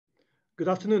Good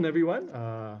afternoon, everyone.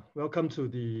 Welcome to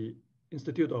the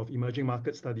Institute of Emerging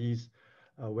Market Studies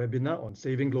webinar on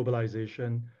saving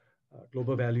globalization,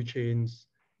 global value chains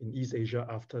in East Asia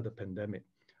after the pandemic.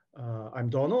 I'm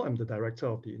Donald, I'm the director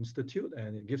of the Institute,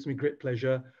 and it gives me great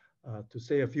pleasure to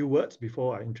say a few words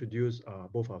before I introduce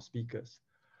both our speakers.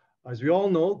 As we all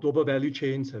know, global value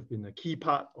chains have been a key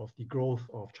part of the growth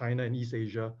of China and East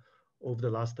Asia over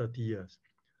the last 30 years.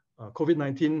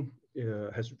 COVID-19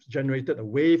 has generated a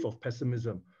wave of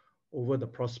pessimism over the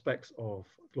prospects of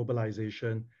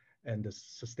globalization and the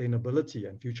sustainability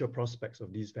and future prospects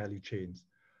of these value chains.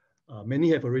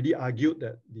 Many have already argued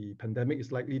that the pandemic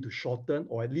is likely to shorten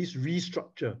or at least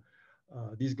restructure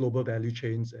these global value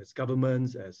chains as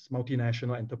governments, as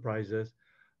multinational enterprises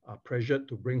are pressured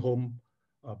to bring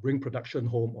production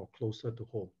home or closer to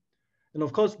home. And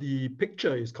of course, the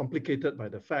picture is complicated by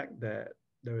the fact that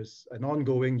there is an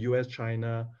ongoing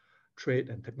US-China trade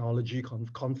and technology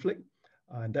conflict,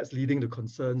 and that's leading to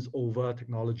concerns over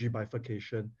technology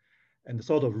bifurcation and the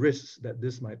sort of risks that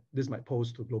this might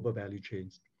pose to global value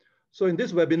chains. So in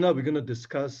this webinar, we're going to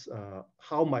discuss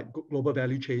how might global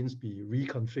value chains be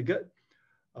reconfigured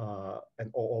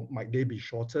or might they be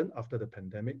shortened after the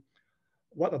pandemic?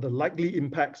 What are the likely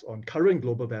impacts on current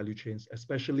global value chains,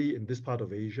 especially in this part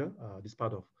of Asia, this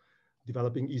part of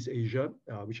developing East Asia,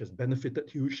 which has benefited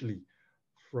hugely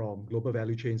from global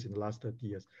value chains in the last 30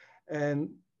 years. And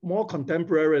more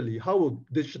contemporarily, how will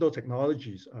digital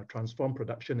technologies transform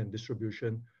production and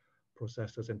distribution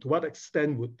processes? And to what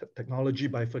extent would technology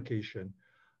bifurcation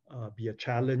be a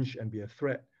challenge and be a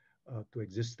threat to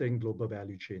existing global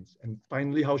value chains? And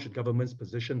finally, how should governments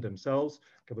position themselves,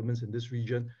 governments in this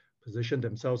region, position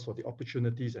themselves for the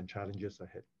opportunities and challenges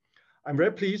ahead? I'm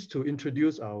very pleased to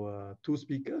introduce our two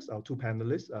speakers, our two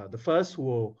panelists. The first who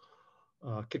will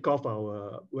kick off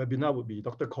our webinar would be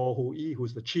Dr. Hoe Ee,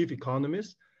 who's the Chief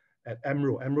Economist at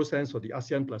AMRO. AMRO stands for the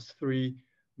ASEAN +3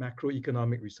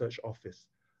 Macroeconomic Research Office.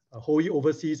 Hoe Ee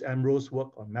oversees AMRO's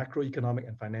work on macroeconomic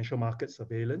and financial market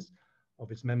surveillance of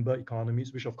its member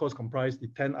economies, which of course comprise the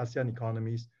 10 ASEAN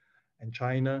economies and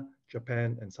China,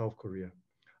 Japan, and South Korea.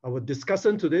 Our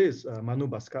discussant today is Manu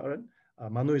Bhaskaran.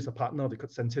 Manu is a partner of the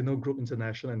Centennial Group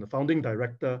International and the founding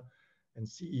director and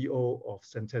CEO of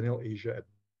Centennial Asia.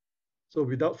 So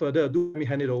without further ado, let me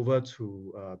hand it over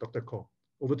to Dr. Khor.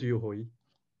 Over to you, Hoe Ee.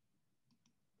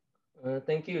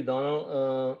 Thank you,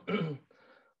 Donald.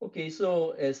 Okay,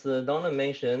 so as Donald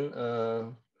mentioned,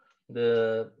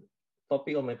 the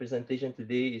topic of my presentation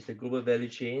today is the global value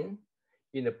chain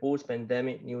in the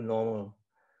post-pandemic new normal.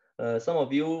 Some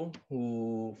of you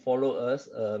who follow us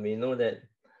may know that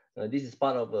this is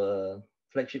part of a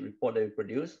flagship report that we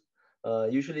produce.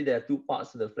 Usually there are two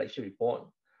parts to the flagship report.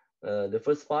 The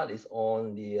first part is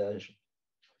on the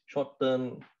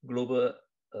short-term global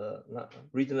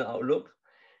regional outlook.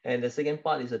 And the second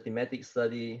part is a thematic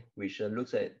study which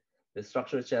looks at the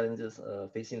structural challenges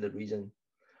facing the region.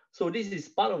 So this is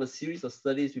part of a series of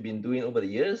studies we've been doing over the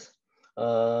years.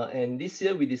 And this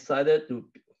year we decided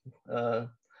to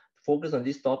focus on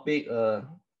this topic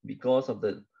because of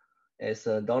the, as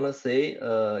Donald say,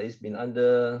 it's been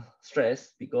under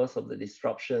stress because of the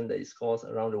disruption that is caused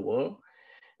around the world.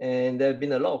 And there have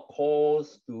been a lot of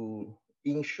calls to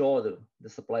inshore the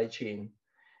supply chain.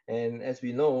 And as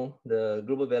we know, the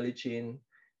global value chain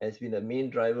has been the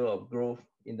main driver of growth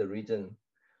in the region.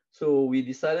 So we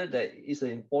decided that it's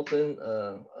an important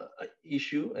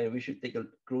issue and we should take a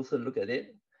closer look at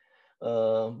it.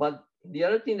 But the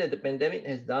other thing that the pandemic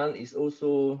has done is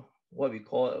also what we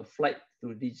call a flight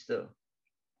to digital.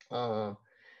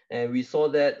 And we saw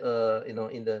that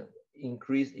in the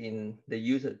increase in the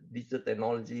use of digital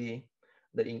technology,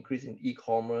 the increase in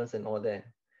e-commerce and all that.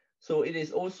 So it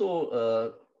is also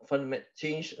a fundamental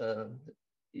change.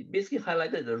 It basically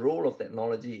highlighted the role of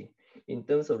technology in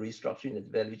terms of restructuring the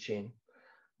value chain.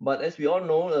 But as we all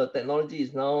know, technology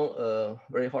is now a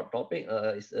very hot topic.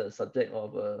 It's a subject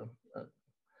of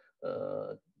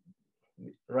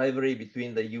rivalry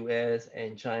between the US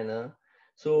and China.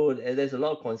 So there's a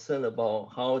lot of concern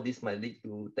about how this might lead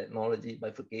to technology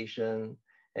bifurcation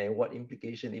and what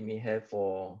implication it may have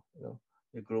for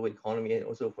the global economy and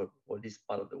also for this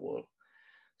part of the world.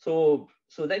 So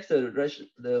that's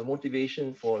the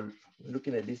motivation for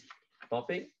looking at this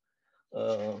topic.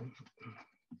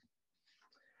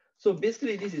 So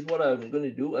basically, this is what I'm going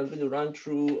to do. I'm going to run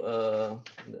through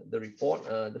the report.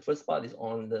 The first part is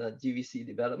on the GVC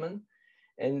development.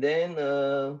 And then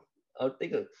I'll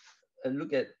take a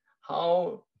look at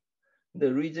how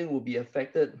the region will be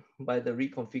affected by the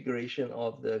reconfiguration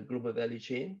of the global value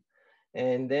chain.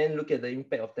 And then look at the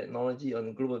impact of technology on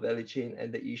the global value chain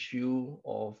and the issue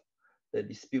of the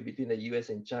dispute between the US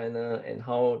and China and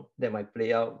how that might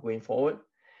play out going forward,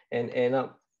 and end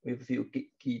up with a few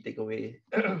key takeaways.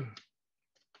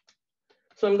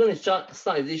 So I'm going to start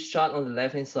with this chart on the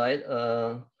left-hand side.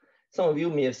 Some of you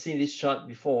may have seen this chart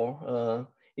before.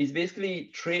 It's basically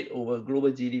trade over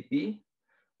global GDP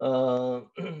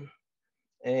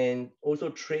and also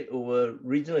trade over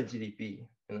regional GDP.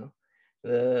 You know,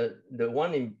 the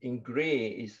one in gray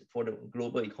is for the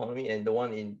global economy, and the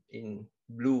one in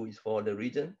blue is for the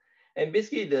region. And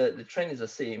basically, the trend is the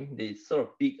same. They sort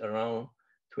of peak around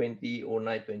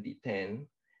 2009, 2010,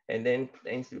 and then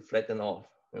tends to flatten off.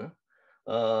 You know?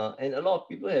 And a lot of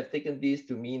people have taken this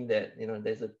to mean that, you know,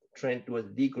 there's a trend towards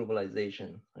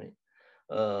deglobalization, right?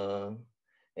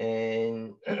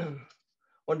 And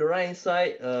on the right hand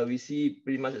side, we see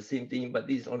pretty much the same thing, but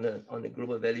this is on the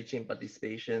global value chain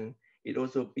participation. It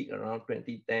also peaked around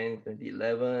 2010,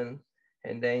 2011,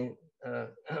 and then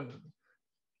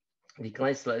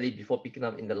declined slightly before picking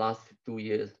up in the last 2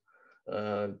 years,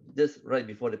 just right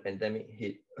before the pandemic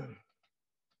hit.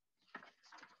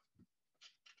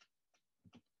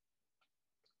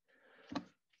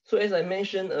 So as I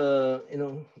mentioned, you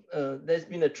know, there's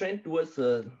been a trend towards,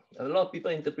 a lot of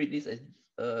people interpret this as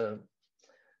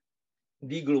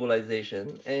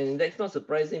deglobalization. And that's not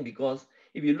surprising because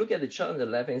if you look at the chart on the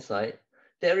left-hand side,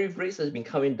 tariff rates has been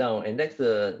coming down, and that's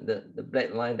the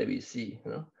black line that we see.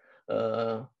 You know?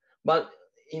 But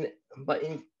in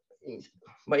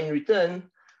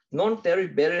return,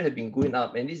 non-tariff barriers have been going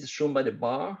up, and this is shown by the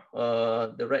bar,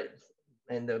 the red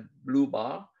and the blue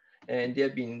bar, and they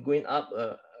have been going up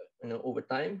you know, over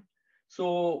time.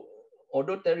 So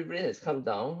although tariff rate has come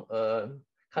down,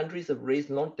 countries have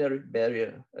raised non-tariff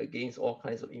barrier against all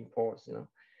kinds of imports. You know,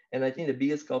 and I think the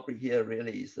biggest culprit here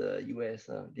really is US.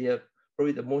 They have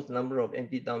probably the most number of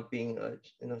anti-dumping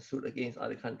you know, suit against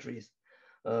other countries.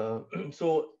 So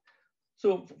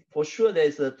for sure,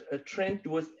 there's a trend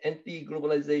towards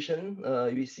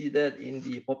anti-globalization. We see that in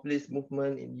the populist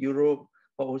movement in Europe,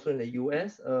 but also in the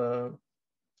US.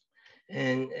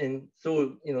 And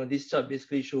so, you know, this chart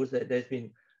basically shows that there's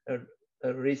been a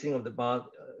raising of the bar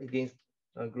against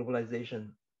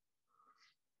globalization.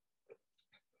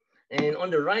 And on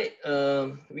the right,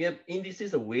 we have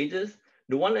indices of wages.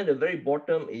 The one at the very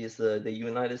bottom is the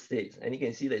United States, and you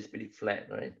can see that it's pretty flat,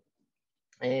 right?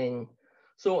 And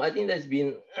so I think there's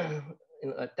been you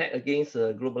know, attack against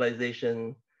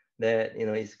globalization that, you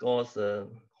know, it's caused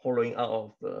hollowing out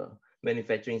of the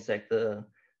manufacturing sector,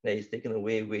 that is taken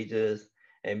away wages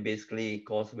and basically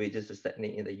caused wages to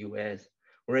stagnate in the US.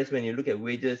 Whereas when you look at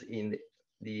wages in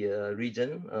the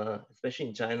region, especially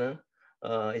in China,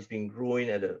 it's been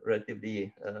growing at a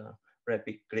relatively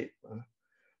rapid clip.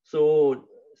 So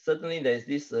certainly there's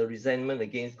this resentment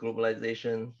against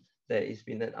globalization that it's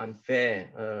been an unfair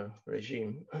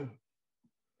regime.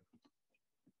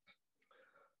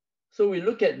 So we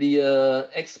look at the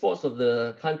exports of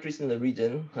the countries in the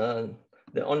region.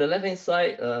 On the left-hand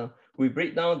side, we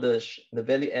break down the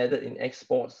value added in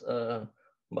exports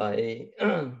by,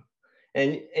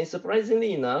 and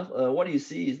surprisingly enough, what you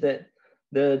see is that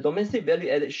the domestic value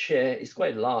added share is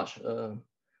quite large.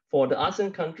 For the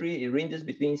ASEAN country, it ranges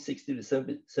between 60 to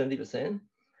 70%.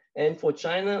 And for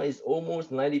China, it's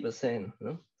almost 90%. You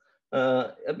know?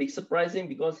 A bit surprising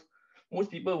because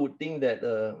most people would think that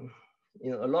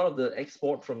you know, a lot of the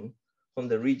export from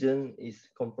the region is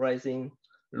comprising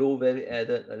low value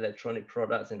added electronic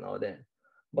products and all that.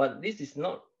 But this is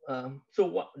not,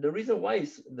 so the reason why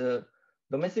is the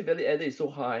domestic value added is so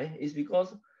high is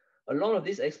because a lot of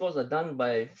these exports are done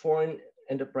by foreign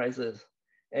enterprises,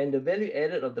 and the value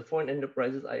added of the foreign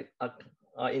enterprises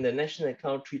are in the national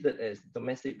account treated as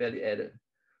domestic value added.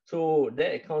 So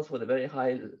that accounts for the very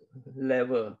high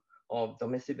level of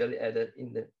domestic value added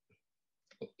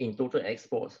in total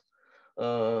exports.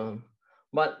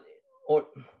 But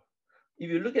if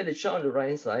you look at the chart on the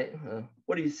right side,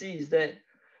 what you see is that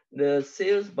the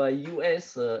sales by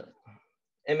US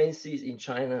MNCs in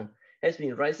China has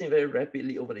been rising very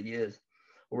rapidly over the years,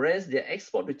 whereas their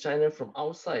export to China from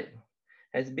outside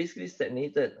has basically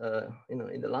stagnated you know,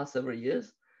 in the last several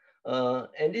years.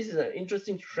 And this is an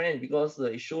interesting trend because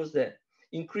it shows that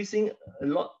increasing a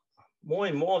lot more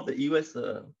and more of the US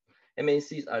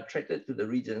MNCs are attracted to the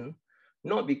region,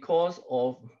 not because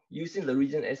of using the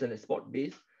region as an export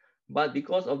base, but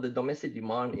because of the domestic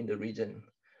demand in the region.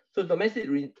 So domestic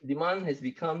demand has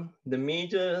become the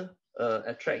major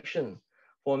attraction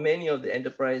for many of the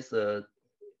enterprise, you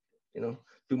know,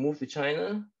 to move to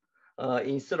China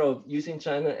instead of using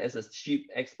China as a cheap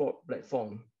export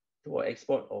platform for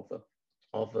export of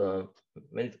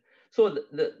so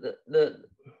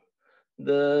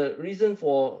the reason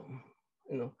for,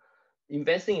 you know,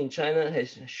 investing in China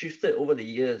has shifted over the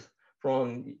years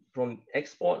from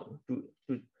export to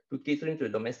catering to the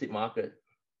domestic market.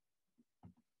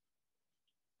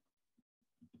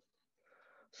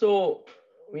 So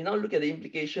we now look at the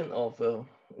implication of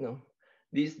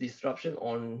this disruption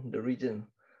on the region.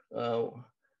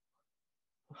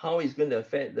 How it's going to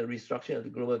affect the restructuring of the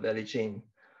global value chain.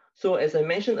 So as I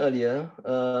mentioned earlier,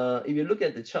 if you look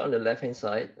at the chart on the left-hand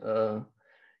side,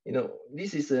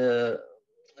 this is a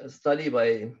study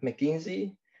by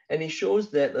McKinsey, and it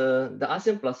shows that the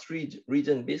ASEAN plus 3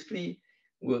 region basically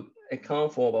will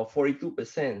account for about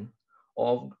 42%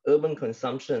 of urban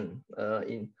consumption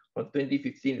from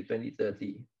 2015 to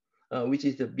 2030, which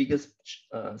is the biggest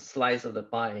slice of the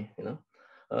pie,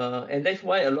 and that's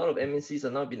why a lot of MNCs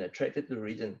are now being attracted to the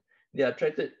region. They are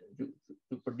attracted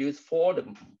to produce for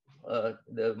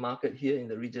the market here in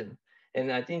the region.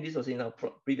 And I think this was in our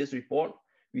previous report.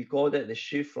 We call that the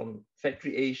shift from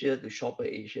factory Asia to shopper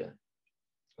Asia.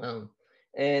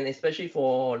 And especially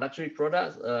for luxury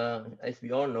products, as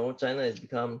we all know, China has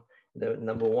become the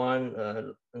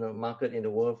 #1 market in the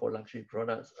world for luxury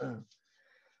products.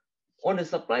 On the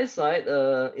supply side,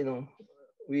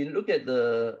 we look at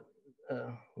the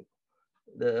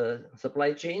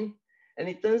supply chain, and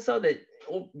it turns out that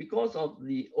because of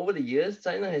over the years,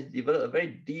 China has developed a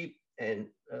very deep and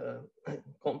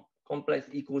complex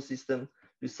ecosystem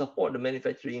to support the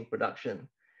manufacturing production.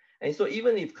 And so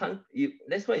even if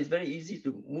that's why it's very easy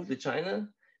to move to China,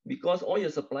 because all your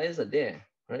suppliers are there,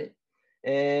 right?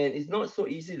 And it's not so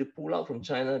easy to pull out from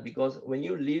China, because when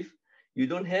you leave, you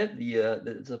don't have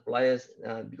the suppliers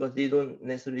because they don't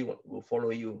necessarily will follow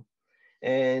you.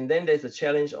 And then there's a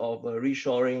challenge of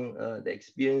reshoring. The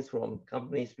experience from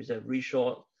companies which have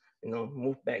reshored,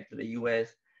 moved back to the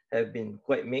US, have been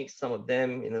quite mixed. Some of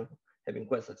them, have been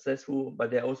quite successful, but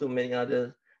there are also many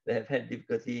others that have had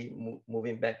difficulty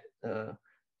moving back to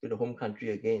the home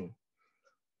country again.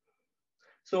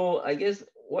 So I guess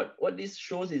what this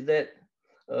shows is that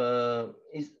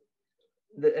is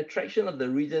the attraction of the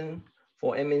region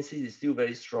for MNCs is still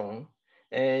very strong,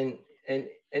 and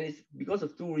it's because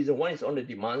of 2 reasons. One is on the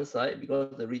demand side,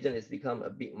 because the region has become a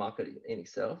big market in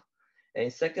itself,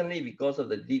 and secondly, because of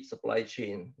the deep supply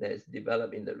chain that is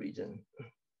developed in the region.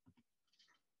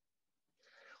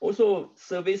 Also,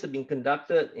 surveys have been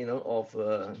conducted, of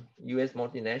US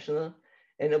multinational,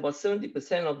 and about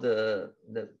 70% of the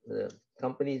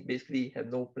companies basically have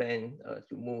no plan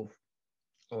to move.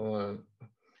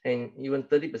 And even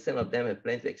 30% of them have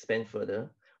planned to expand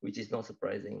further, which is not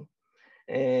surprising.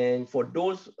 And for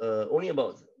those, only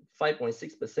about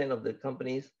 5.6% of the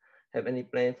companies have any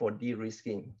plan for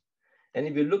de-risking. And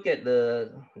if you look at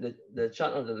the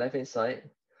chart on the left-hand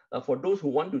side, for those who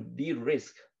want to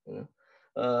de-risk,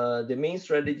 the main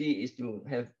strategy is to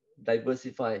have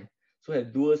diversify, so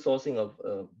have dual sourcing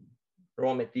of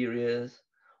raw materials,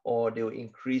 or they will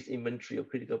increase inventory of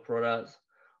critical products,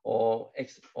 or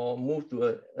move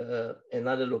to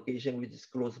another location which is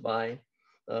close by.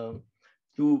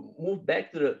 To move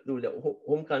back to the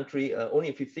home country,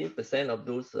 only 15% of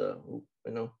those who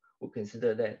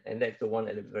consider that, and that's the one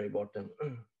at the very bottom.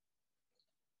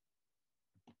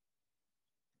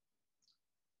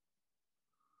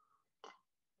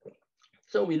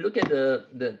 So we look at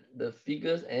the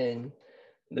figures, and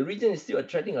the region is still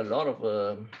attracting a lot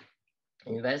of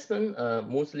investment,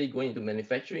 mostly going into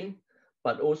manufacturing,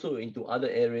 but also into other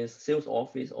areas, sales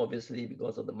office, obviously,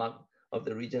 because of the market of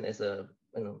the region as a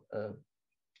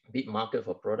big market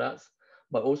for products,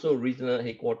 but also regional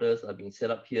headquarters are being set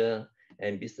up here,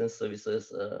 and business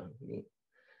services.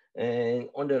 And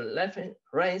on the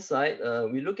right side,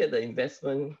 we look at the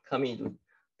investment coming into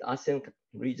the ASEAN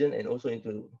region and also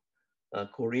into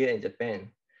Korea and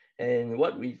Japan. And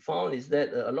what we found is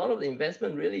that a lot of the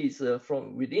investment really is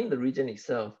from within the region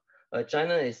itself.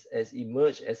 China has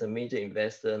emerged as a major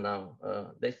investor now.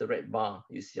 That's the red bar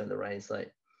you see on the right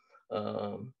side.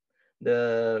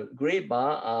 The gray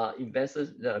bar are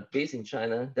investors that are based in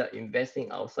China that are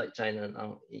investing outside China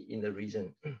now in the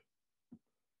region.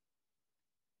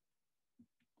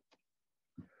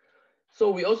 So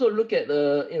we also look at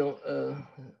 9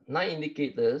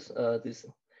 indicators,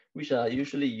 which are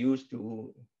usually used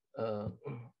to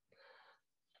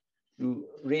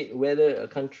rate whether a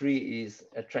country is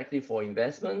attractive for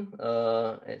investment.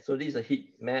 And so this is a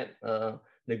heat map.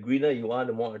 The greener you are,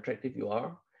 the more attractive you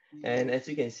are. And as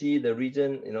you can see, the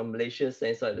region, Malaysia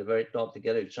stands at the very top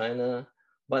together with China.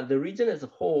 But the region as a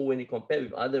whole, when you compare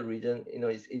with other regions,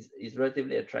 is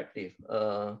relatively attractive.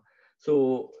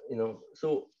 So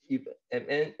if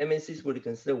MNCs were to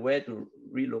consider where to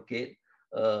relocate,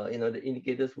 the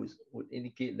indicators would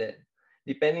indicate that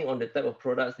depending on the type of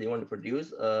products they want to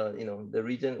produce, you know, the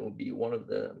region will be one of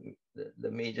the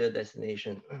major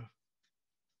destinations.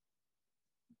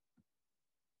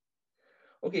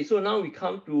 Okay, so now we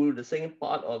come to the second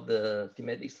part of the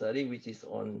thematic study, which is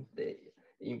on the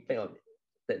impact of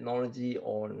technology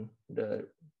on the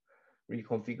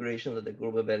reconfiguration of the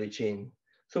global value chain.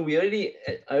 So I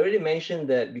already mentioned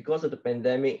that because of the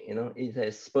pandemic, you know, it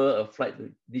has spurred a flight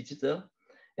to digital.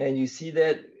 And you see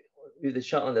that with the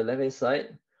chart on the left-hand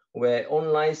side, where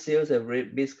online sales have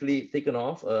basically taken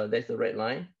off, that's the red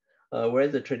line,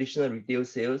 whereas the traditional retail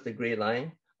sales, the gray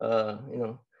line, you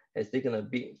know, has taken a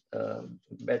big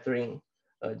battering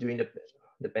during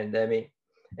the pandemic.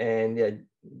 And they're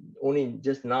only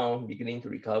just now beginning to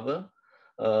recover.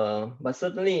 But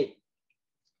certainly,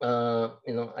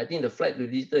 you know, I think the flight to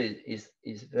digital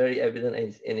is very evident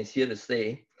and it's here to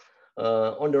stay.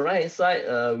 On the right hand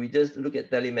side, we just look at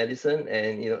telemedicine,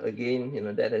 and you know, again, you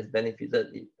know, that has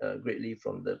benefited greatly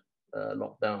from the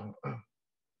lockdown.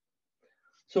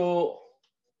 So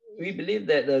we believe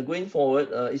that going forward,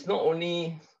 it's not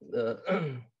only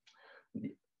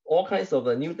all kinds of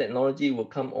new technology will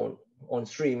come on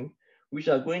stream, which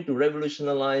are going to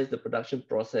revolutionize the production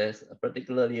process,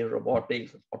 particularly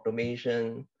robotics,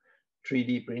 automation,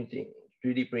 3D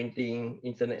printing,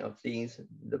 Internet of Things,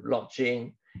 the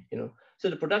blockchain, you know. So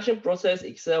the production process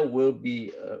itself will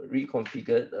be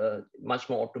reconfigured, much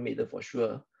more automated for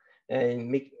sure,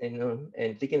 and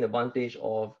taking advantage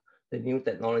of the new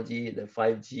technology, the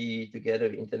 5G together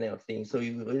with Internet of Things. So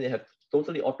you really have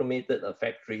totally automated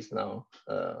factories now,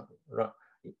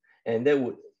 and that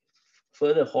would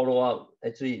further hollow out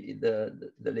actually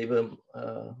the labor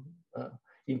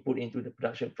input into the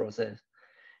production process.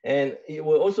 And it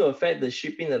will also affect the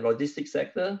shipping and logistics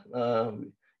sector,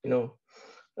 you know,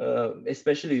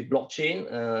 especially with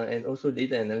blockchain and also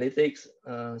data analytics.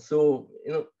 So,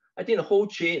 you know, I think the whole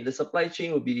chain, the supply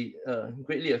chain will be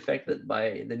greatly affected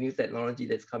by the new technology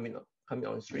that's coming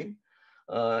on stream,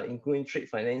 including trade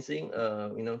financing,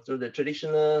 you know, so the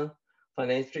traditional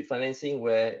trade financing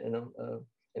where, you know,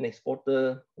 an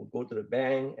exporter will go to the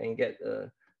bank and get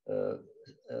a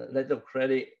letter of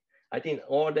credit. I think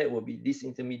all that will be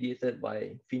disintermediated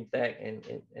by fintech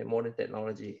and modern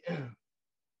technology.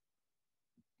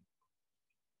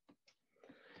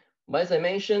 But as I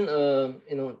mentioned,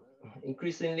 you know,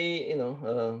 increasingly, you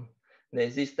know,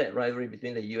 there's this tech rivalry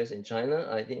between the US and China.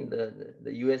 I think the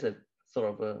US have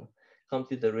sort of come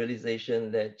to the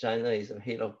realization that China is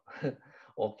ahead of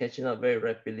or catching up very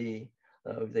rapidly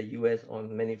with the US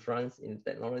on many fronts in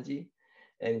technology,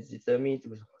 and it's determined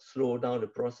to slow down the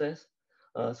process.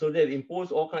 So they've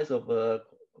imposed all kinds of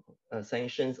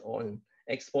sanctions on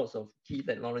exports of key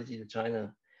technology to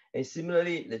China. And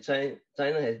similarly, China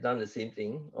has done the same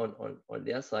thing on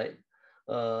their side.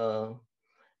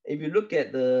 If you look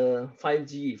at the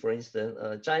 5G, for instance,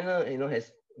 China, you know,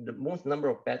 has the most number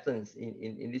of patents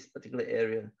in this particular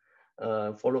area,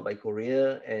 followed by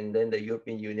Korea and then the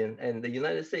European Union. And the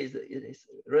United States is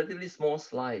a relatively small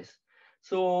slice.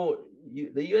 So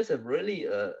the US have really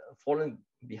fallen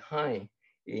behind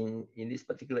in this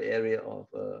particular area of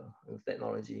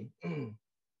technology.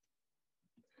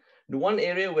 The one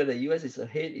area where the US is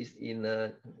ahead is in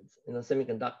you know,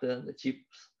 semiconductor, the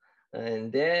chips.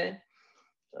 And there,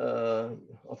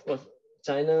 of course,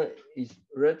 China is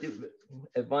relatively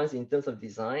advanced in terms of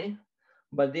design,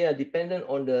 but they are dependent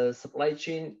on the supply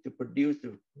chain to produce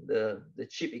the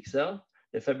chip itself,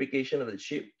 the fabrication of the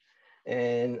chip.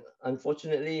 And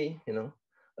unfortunately, you know,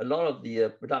 a lot of the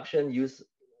production use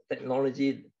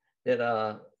technology that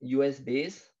are US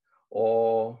based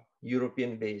or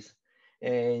European based.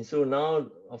 And so now,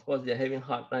 of course, they're having a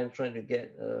hard time trying to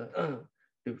get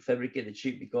to fabricate the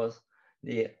chip because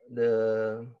the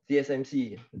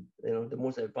TSMC, you know, the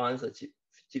most advanced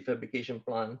chip fabrication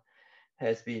plant,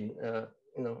 has been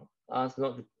you know, asked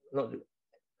not to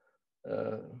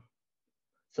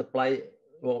supply,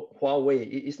 well, Huawei.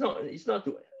 It's not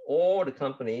to all the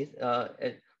companies,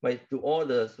 but to all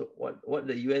the what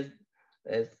the US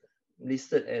has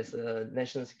listed as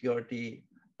national security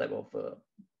type of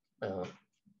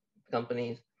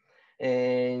companies.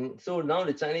 And so now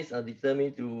the Chinese are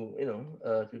determined to, you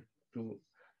know, to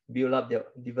develop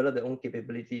their own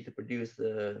capability to produce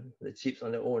the chips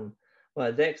on their own.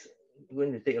 But that's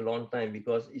going to take a long time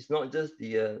because it's not just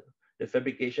the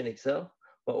fabrication itself,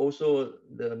 but also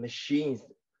the machines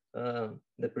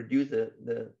that produce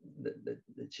the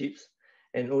chips,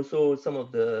 and also some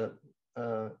of the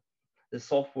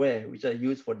software which are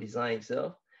used for design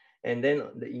itself, and then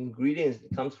the ingredients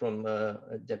comes from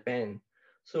Japan.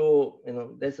 So, you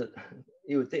know,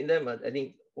 it will take them, I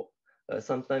think,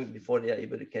 some time before they are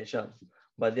able to catch up.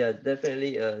 but they are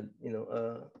definitely,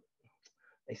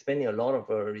 expending a lot of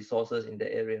resources in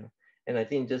that area. And I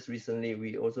think just recently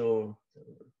we also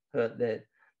heard that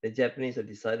the Japanese have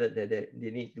decided that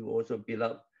they need to also build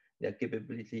up their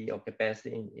capability or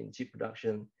capacity in chip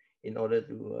production in order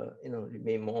to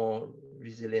remain more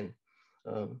resilient.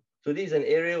 So this is an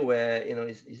area where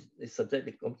it's subject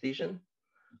to competition.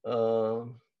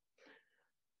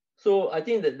 So I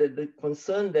think that the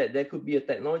concern that there could be a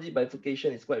technology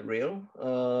bifurcation is quite real.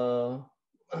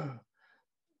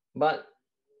 But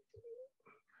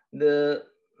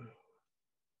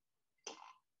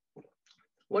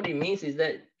what it means is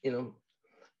that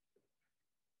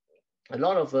a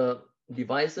lot of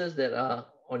devices that are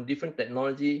on different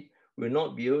technology will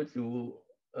not be able to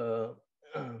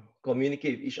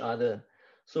communicate with each other.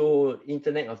 So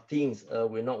Internet of Things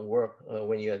will not work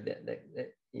when you have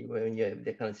when you have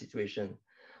that kind of situation.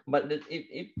 But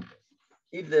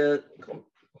if the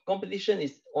competition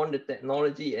is on the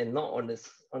technology and not on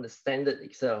the standard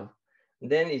itself,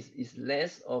 then it's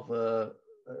less of a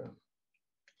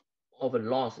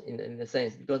loss in a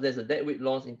sense, because there's a deadweight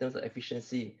loss in terms of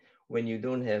efficiency when you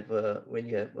don't have when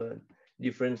you have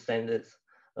different standards.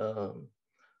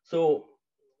 So,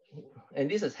 and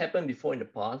this has happened before in the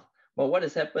past, but what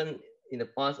has happened in the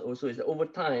past also is that over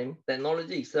time,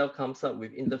 technology itself comes up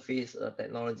with interface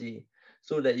technology,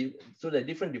 so that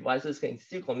different devices can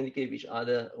still communicate with each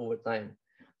other over time.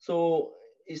 So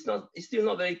it's still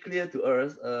not very clear to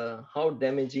us how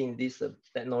damaging this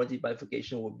technology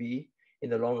bifurcation will be in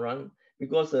the long run,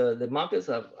 because the markets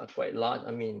are quite large.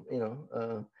 I mean,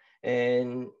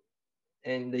 and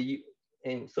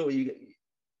so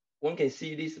one can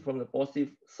see this from the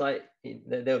positive side,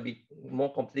 that there will be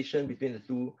more competition between the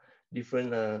two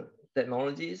different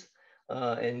technologies,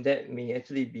 and that may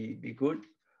actually be good,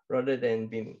 rather than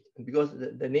being, because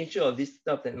the nature of this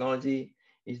type of technology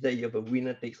is that you have a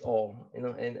winner takes all,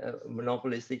 and a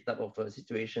monopolistic type of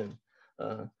situation.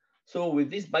 So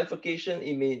with this bifurcation,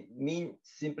 it may mean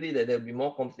simply that there'll be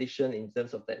more competition in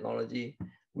terms of technology,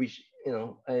 which,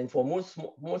 and for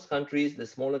most countries, the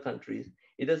smaller countries,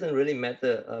 it doesn't really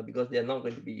matter because they're not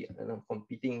going to be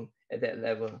competing at that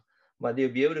level, but they'll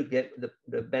be able to get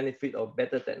the benefit of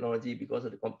better technology because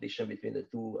of the competition between the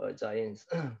two giants.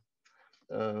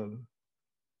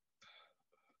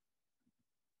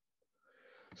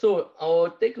 So our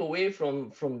takeaway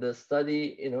from the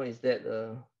study, is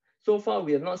that so far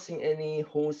we have not seen any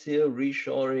wholesale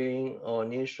reshoring or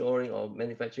nearshoring or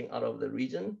manufacturing out of the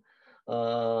region.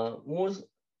 Most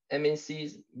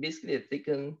MNCs basically have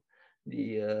taken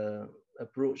the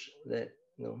approach that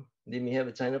they may have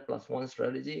a China plus one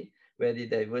strategy, where they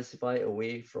diversify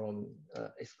away from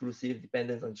exclusive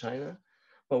dependence on China.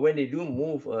 But when they do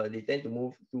move, they tend to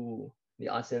move to the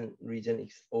ASEAN region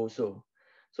also.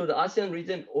 So the ASEAN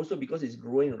region also, because it's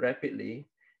growing rapidly,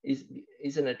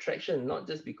 is an attraction, not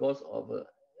just because of a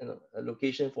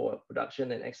location for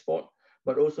production and export,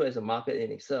 but also as a market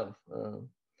in itself.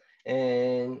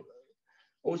 And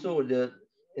also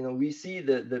we see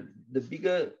the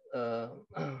bigger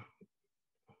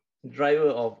driver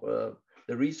of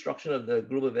the restructure of the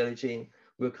global value chain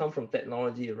will come from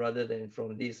technology rather than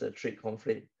from this trade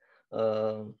conflict.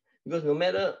 Because no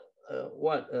matter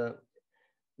what,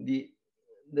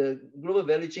 the global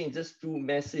value chain is just too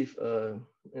massive,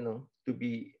 to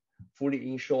be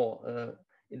fully inshore.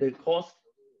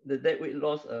 The deadweight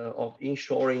loss of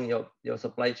inshoring your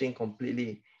supply chain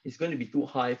completely is going to be too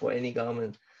high for any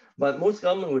government. But most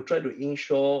government will try to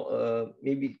inshore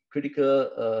maybe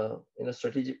critical,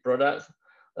 strategic products,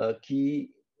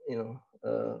 key,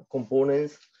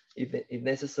 components, if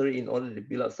necessary, in order to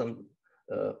build up some,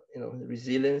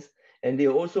 resilience. And they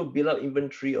also build up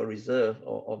inventory or reserve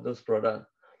of those products.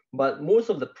 But most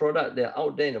of the product that are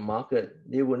out there in the market,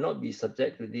 they will not be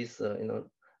subject to this,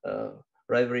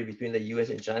 rivalry between the US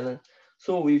and China.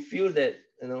 So we feel that,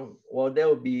 while there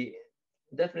will be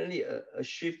definitely a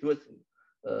shift towards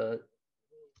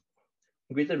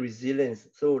greater resilience,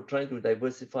 so trying to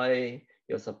diversify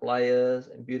your suppliers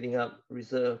and building up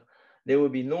reserve, there will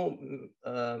be no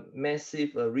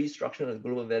massive restructuring of the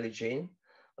global value chain.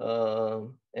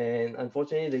 And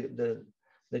unfortunately,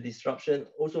 the disruption,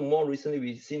 also more recently,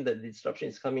 we've seen that the disruption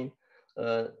is coming,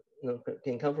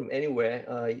 can come from anywhere.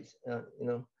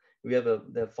 We have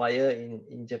the fire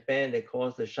in Japan that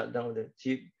caused the shutdown of the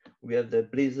chip. We have the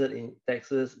blizzard in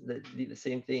Texas that did the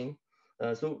same thing.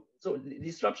 So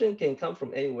disruption can come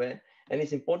from anywhere, and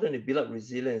it's important to build up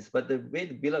resilience. But the way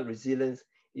to build up resilience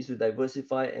is to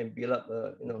diversify and build up,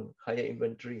 higher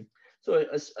inventory. So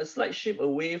a slight shift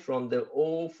away from the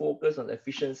old focus on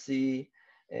efficiency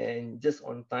and just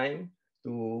on time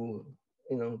to,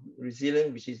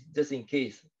 resilient, which is just in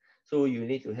case. So you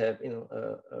need to have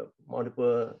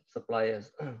multiple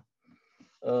suppliers.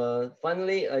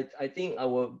 Finally, I think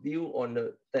our view on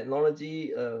the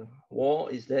technology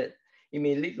war is that it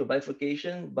may lead to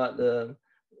bifurcation, but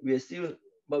we are still,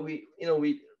 but we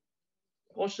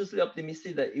cautiously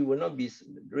optimistic that it will not be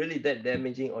really that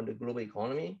damaging on the global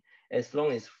economy as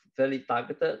long as fairly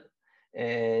targeted,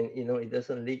 and it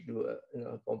doesn't lead to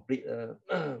a complete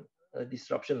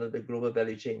disruption of the global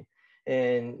value chain.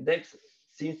 And that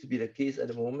seems to be the case at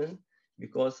the moment,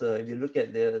 because if you look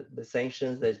at the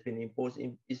sanctions that's been imposed,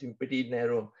 it's been pretty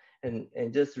narrow. And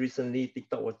just recently,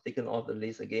 TikTok was taken off the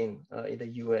list again in the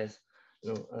US.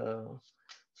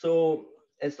 So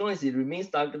as long as it remains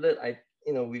targeted,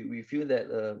 we feel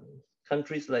that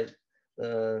countries like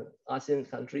ASEAN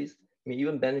countries may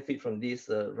even benefit from this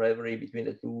rivalry between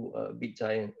the two big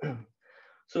giants.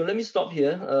 So let me stop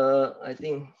here. I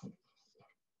think.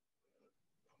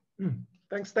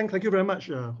 Thank you very much,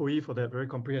 Hoe Ee, for that very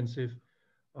comprehensive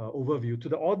overview. To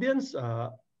the audience,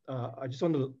 I just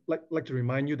want to like to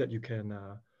remind you that you can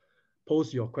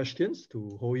pose your questions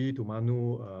to Hoe Ee, to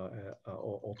Manu,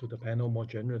 or to the panel more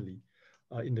generally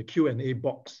in the Q&A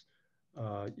box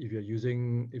if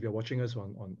you're watching us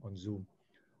on Zoom.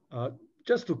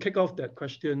 Just to kick off that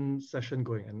question session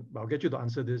going, and I'll get you to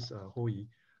answer this, Hoe Ee,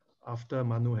 after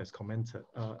Manu has commented.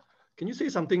 Can you say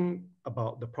something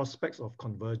about the prospects of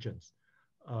convergence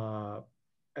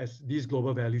as these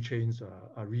global value chains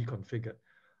are reconfigured?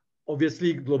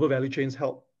 Obviously, global value chains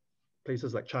help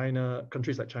places like China,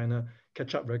 countries like China,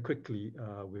 catch up very quickly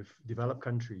with developed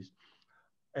countries.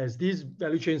 As these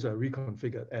value chains are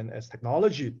reconfigured, and as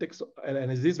technology takes,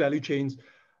 and as these value chains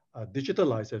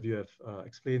digitalize, as you have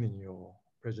explained in your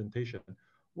presentation,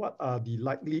 what are the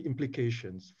likely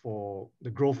implications for the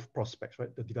growth prospects,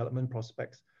 right? The development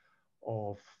prospects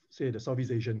of, say, the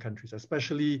Southeast Asian countries,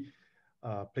 especially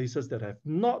places that have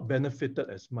not benefited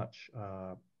as much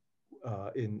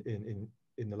in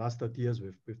the last 30 years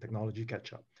with technology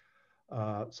catch-up.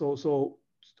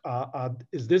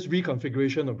 Is this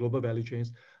reconfiguration of global value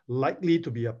chains likely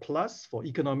to be a plus for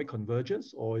economic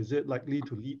convergence, or is it likely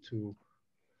to lead to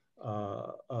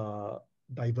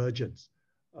divergence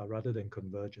rather than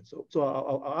convergence? So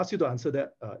I'll ask you to answer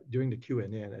that during the Q&A,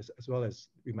 and as well as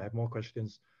we might have more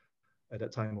questions at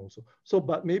that time also. So,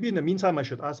 but maybe in the meantime, I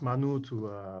should ask Manu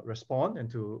to respond and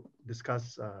to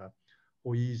discuss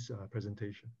Hoe Ee's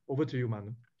presentation. Over to you,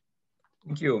 Manu.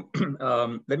 Thank you.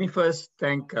 Let me first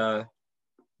thank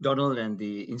Donald and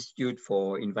the Institute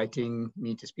for inviting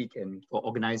me to speak and for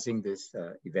organizing this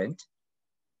event.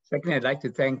 Secondly, I'd like to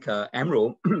thank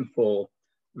AMRO for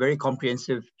a very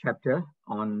comprehensive chapter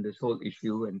on this whole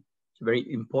issue, and it's a very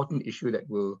important issue that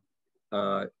will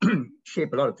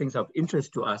shape a lot of things of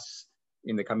interest to us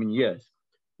in the coming years.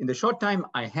 In the short time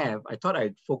I have, I thought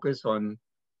I'd focus on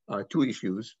two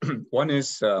issues. One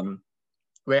is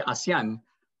where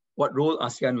what role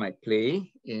ASEAN might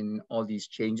play in all these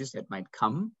changes that might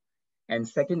come. And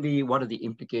secondly, what are the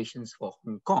implications for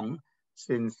Hong Kong,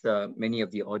 since many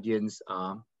of the audience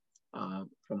are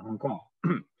from Hong Kong.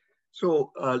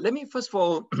 So let me first of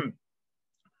all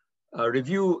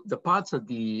review the parts of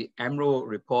the AMRO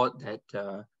report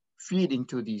that feed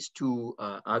into these two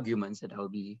arguments that I'll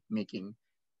be making.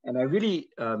 And I really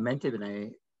meant it when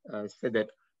I said that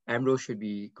AMRO should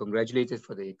be congratulated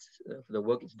for the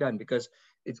work it's done, because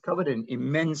it's covered an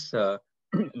immense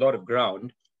lot of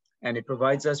ground, and it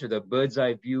provides us with a bird's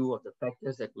eye view of the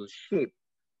factors that will shape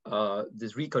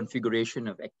this reconfiguration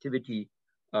of activity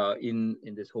in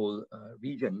this whole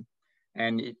region.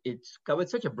 And it's covered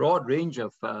such a broad range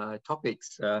of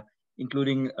topics,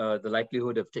 including the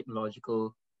likelihood of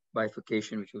technological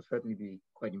bifurcation, which will certainly be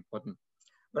quite important.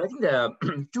 But I think there are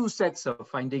two sets of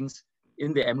findings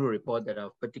in the AMRO report that are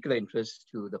of particular interest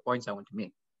to the points I want to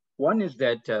make. One is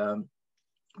that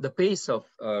the pace of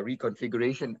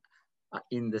reconfiguration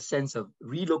in the sense of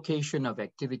relocation of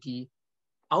activity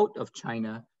out of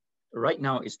China right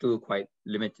now is still quite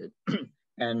limited.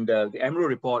 And the AMRO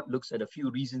report looks at a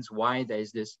few reasons why there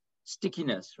is this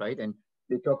stickiness, right? And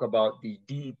they talk about the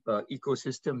deep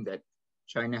ecosystem that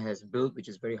China has built, which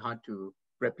is very hard to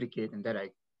replicate, and that I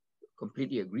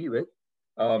completely agree with.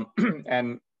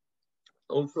 And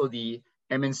also the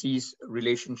MNC's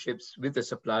relationships with the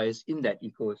suppliers in that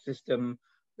ecosystem.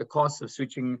 The cost of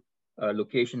switching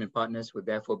location and partners would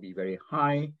therefore be very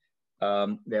high.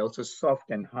 There are also soft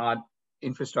and hard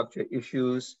infrastructure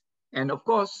issues. And of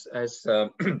course, as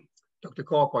Dr.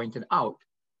 Khor pointed out,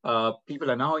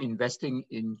 people are now investing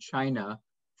in China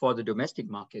for the domestic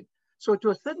market. So to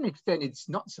a certain extent, it's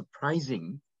not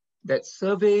surprising that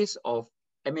surveys of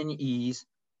MNEs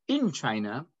in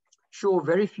China show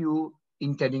very few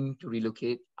intending to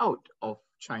relocate out of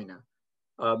China.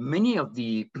 Many of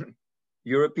the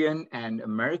European and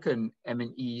American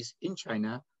MNEs in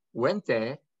China went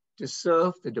there to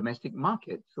serve the domestic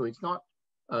market. So it's not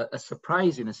a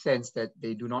surprise in a sense that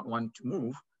they do not want to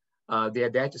move. They are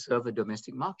there to serve the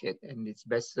domestic market, and it's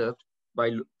best served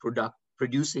by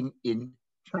producing in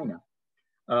China.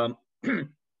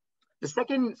 The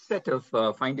second set of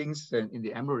findings in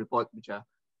the AMRO report, which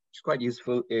is quite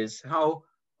useful, is how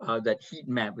that heat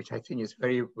map, which I think is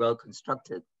very well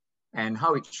constructed, and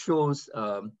how it shows,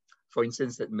 for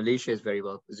instance, that Malaysia is very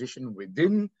well positioned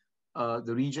within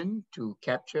the region to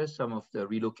capture some of the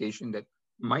relocation that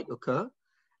might occur,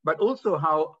 but also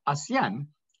how ASEAN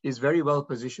is very well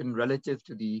positioned relative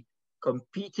to the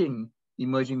competing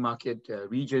emerging market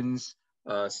regions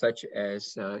such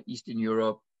as Eastern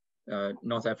Europe,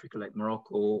 North Africa like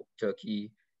Morocco,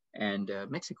 Turkey, and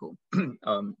Mexico.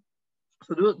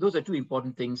 So those are two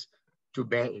important things to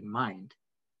bear in mind.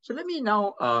 So let me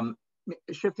now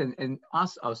shift and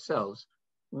ask ourselves,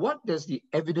 what does the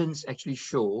evidence actually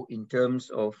show in terms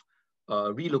of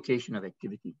relocation of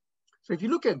activity? So if you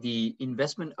look at the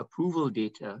investment approval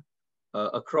data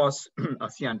across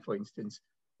ASEAN, for instance,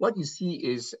 what you see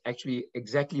is actually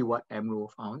exactly what AMRO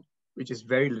found, which is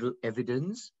very little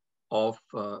evidence of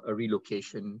a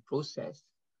relocation process.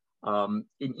 In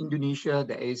Indonesia,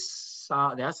 there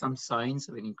are some signs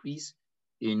of an increase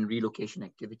in relocation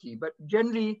activity, but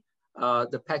generally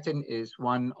the pattern is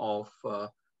one of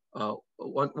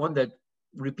one that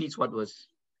repeats what was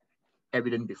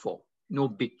evident before. No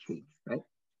big change, right?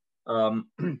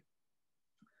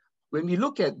 When we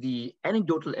look at the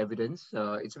anecdotal evidence,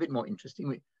 it's a bit more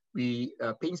interesting. We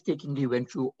painstakingly went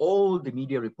through all the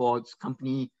media reports,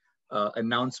 company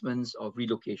announcements of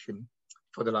relocation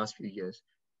for the last few years.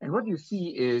 And what you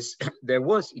see is there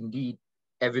was indeed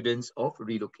evidence of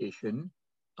relocation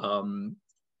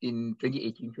in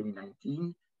 2018,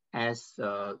 2019, as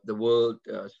the world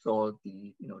saw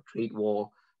the trade war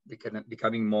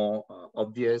becoming more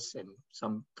obvious, and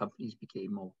some companies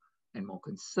became more and more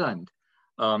concerned.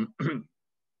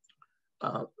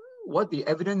 What the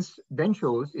evidence then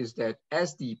shows is that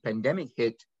as the pandemic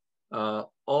hit,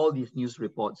 all these news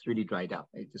reports really dried up.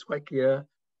 It is quite clear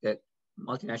that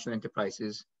multinational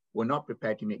enterprises were not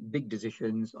prepared to make big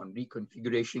decisions on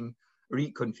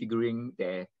reconfiguring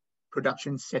their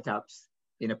production setups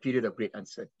in a period of great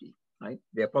uncertainty, right?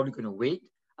 They're probably going to wait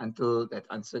until that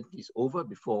uncertainty is over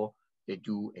before they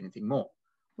do anything more.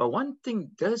 But one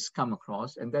thing does come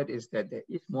across, and that is that there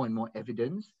is more and more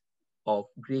evidence of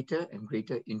greater and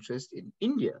greater interest in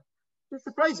India. It's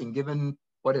surprising given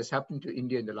what has happened to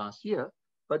India in the last year,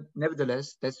 but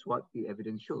nevertheless, that's what the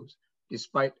evidence shows.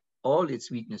 Despite all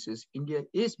its weaknesses, India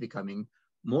is becoming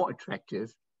more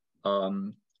attractive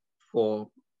for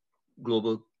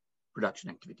global production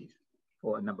activities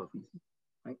for a number of reasons,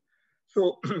 right?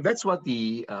 So that's what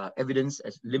the evidence,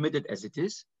 as limited as it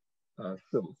is,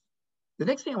 shows. The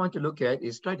next thing I want to look at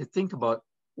is try to think about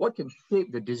what can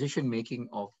shape the decision-making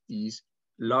of these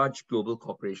large global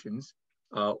corporations.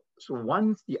 So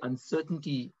once the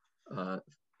uncertainty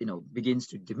begins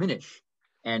to diminish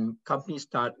and companies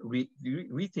start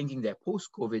rethinking their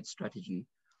post-COVID strategy,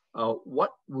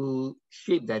 what will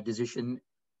shape that decision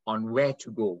on where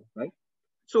to go, right?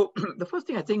 So the first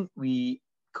thing I think we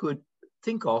could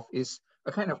think of is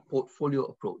a kind of portfolio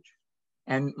approach.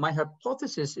 And my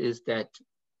hypothesis is that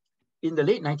in the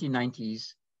late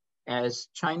 1990s, as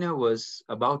China was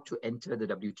about to enter the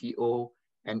WTO,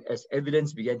 and as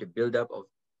evidence began to build up of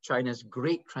China's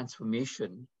great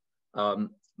transformation,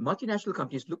 multinational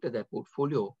companies looked at their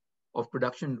portfolio of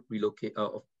production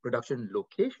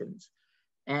locations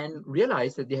and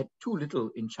realized that they had too little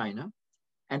in China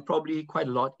and probably quite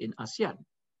a lot in ASEAN.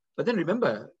 But then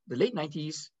remember, the late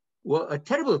 90s were a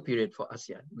terrible period for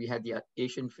ASEAN. We had the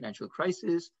Asian financial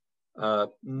crisis.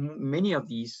 Many of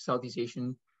these Southeast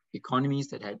Asian economies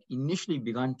that had initially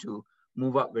begun to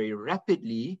move up very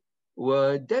rapidly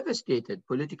were devastated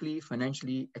politically,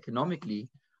 financially, economically,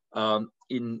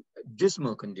 in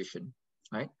dismal condition,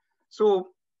 right?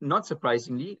 So not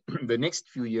surprisingly, the next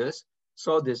few years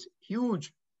saw this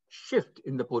huge shift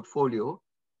in the portfolio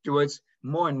towards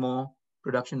more and more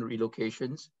production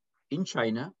relocations in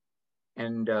China,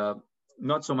 and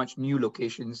not so much new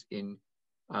locations in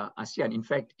ASEAN. In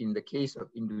fact, in the case of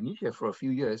Indonesia, for a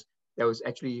few years, there was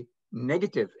actually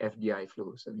negative FDI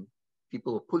flows. I mean,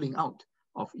 people were pulling out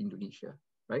of Indonesia,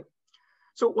 right?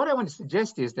 So what I want to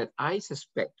suggest is that I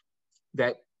suspect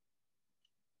that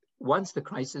once the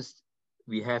crisis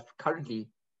we have currently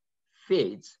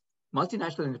fades,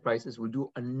 multinational enterprises will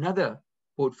do another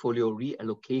portfolio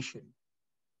reallocation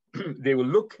they will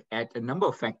look at a number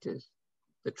of factors: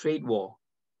 the trade war,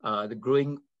 the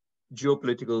growing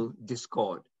geopolitical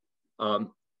discord,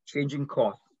 changing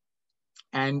costs,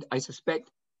 and I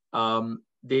suspect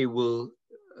they will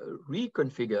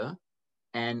reconfigure.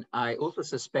 And I also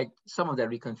suspect some of that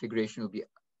reconfiguration will be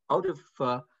out of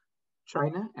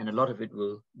China, and a lot of it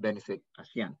will benefit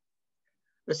ASEAN.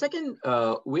 The second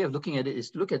way of looking at it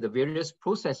is to look at the various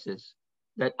processes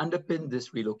that underpin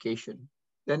this relocation.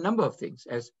 There are a number of things.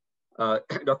 As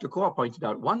Dr. Khor pointed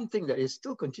out, one thing that is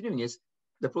still continuing is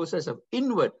the process of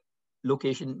inward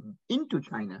location into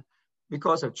China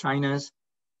because of China's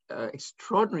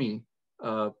extraordinary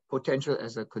potential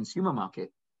as a consumer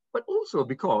market, but also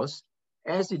because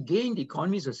as it gained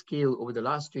economies of scale over the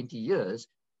last 20 years,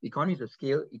 economies of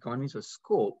scale, economies of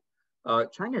scope,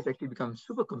 China has actually become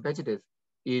super competitive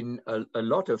in a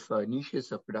lot of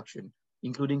niches of production,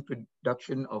 including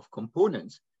production of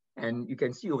components. And you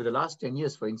can see over the last 10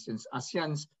 years, for instance,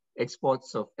 ASEAN's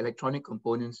exports of electronic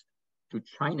components to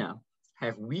China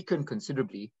have weakened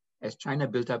considerably as China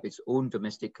built up its own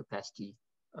domestic capacity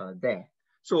there.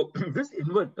 So this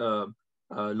inward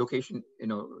location,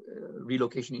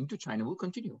 relocation into China will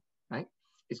continue, right?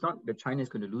 It's not that China is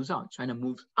going to lose out. China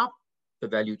moves up the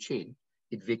value chain.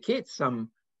 It vacates some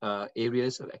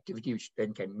areas of activity which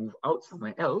then can move out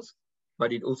somewhere else,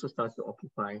 but it also starts to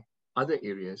occupy other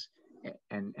areas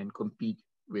and compete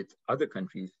with other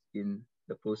countries in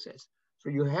the process. So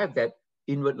you have that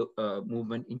inward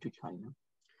movement into China.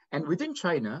 And within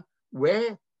China,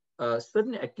 where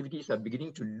certain activities are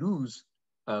beginning to lose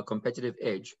competitive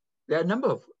edge, there are a number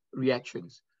of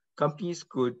reactions. Companies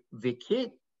could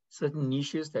vacate certain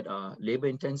niches that are labor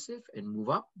intensive and move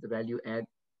up the value add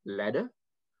ladder,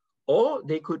 or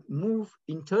they could move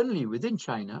internally within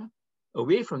China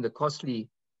away from the costly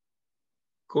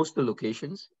coastal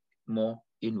locations more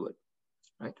inward,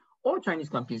 right? Or Chinese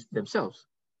companies themselves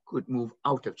could move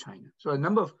out of China. So a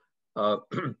number of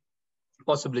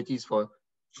possibilities for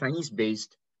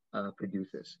Chinese-based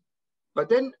producers. But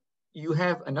then you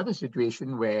have another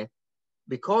situation where,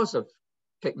 because of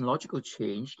technological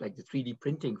change, like the 3D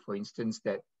printing, for instance,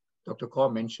 that Dr.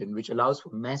 Khor mentioned, which allows for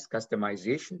mass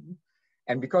customization,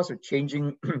 and because of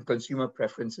changing consumer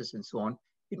preferences and so on,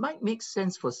 it might make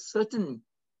sense for certain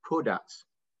products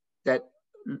that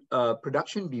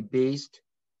production be based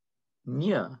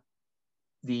near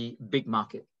the big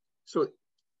market. So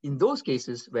in those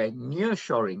cases where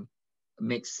nearshoring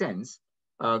makes sense,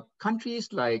 countries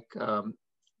like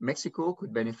Mexico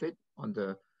could benefit on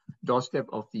the doorstep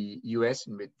of the US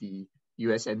and with the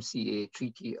USMCA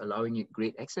treaty allowing it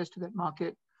great access to that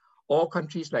market, or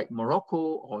countries like Morocco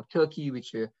or Turkey,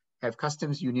 which have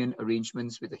customs union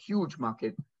arrangements with a huge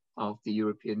market of the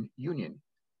European Union.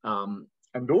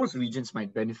 And those regions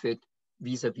might benefit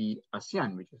vis-a-vis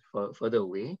ASEAN, which is further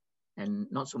away and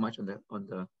not so much on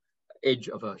the edge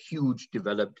of a huge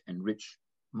developed and rich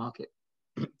market.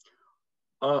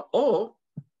 Or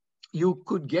you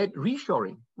could get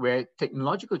reshoring, where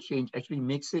technological change actually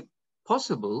makes it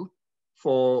possible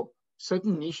for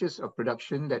certain niches of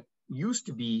production that used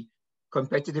to be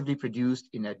competitively produced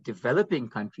in a developing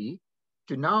country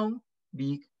to now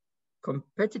be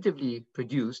competitively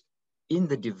produced in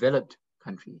the developed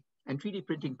country. And 3D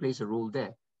printing plays a role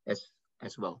there as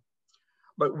well.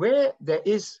 But where there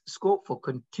is scope for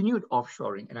continued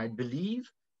offshoring, and I believe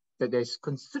that there's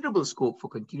considerable scope for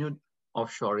continued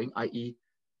offshoring, i.e.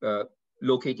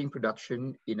 Locating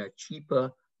production in a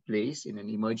cheaper place in an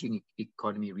emerging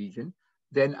economy region,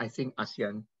 then I think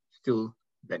ASEAN still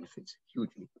benefits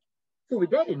hugely. So with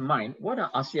that in mind, what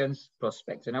are ASEAN's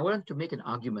prospects? And I want to make an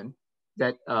argument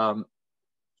that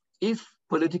if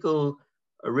political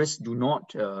risks do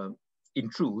not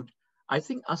intrude, I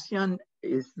think ASEAN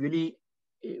is really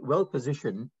well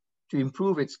positioned to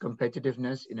improve its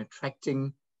competitiveness in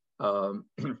attracting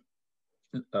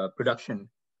production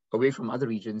away from other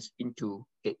regions into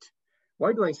it.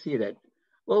 Why do I say that?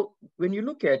 Well, when you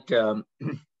look at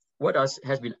what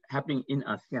has been happening in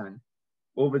ASEAN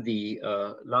over the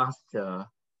last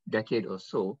decade or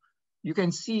so, you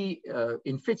can see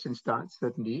in fits and starts,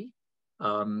 certainly,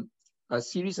 a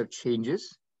series of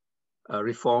changes,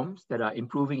 reforms that are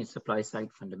improving its supply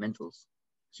side fundamentals.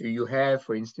 So you have,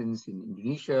 for instance, in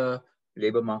Indonesia,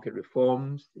 labor market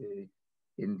reforms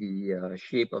in the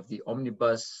shape of the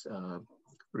omnibus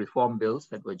reform bills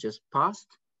that were just passed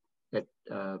that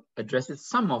addresses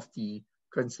some of the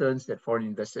concerns that foreign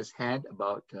investors had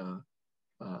about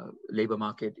labor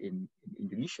market in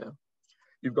Indonesia.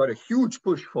 You've got a huge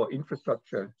push for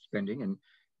infrastructure spending, and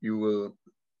you will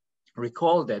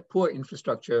recall that poor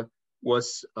infrastructure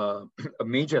was a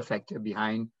major factor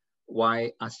behind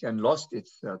why ASEAN lost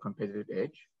its competitive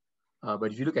edge.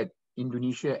 But if you look at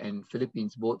Indonesia and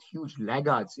Philippines, both huge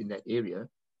laggards in that area,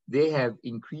 they have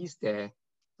increased their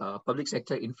public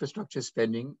sector infrastructure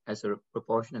spending as a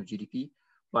proportion of GDP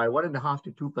by 1.5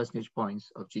 to 2 percentage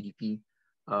points of GDP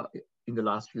in the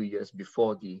last few years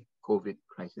before the COVID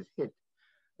crisis hit.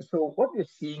 So what we're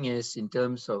seeing is, in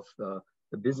terms of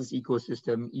the business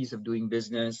ecosystem, ease of doing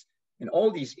business, in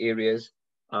all these areas,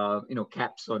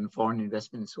 caps on foreign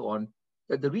investment and so on,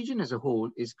 that the region as a whole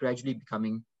is gradually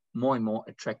becoming more and more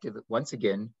attractive once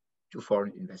again to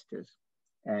foreign investors.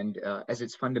 And as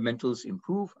its fundamentals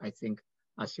improve, I think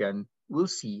ASEAN will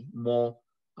see more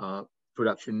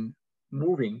production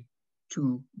moving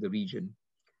to the region.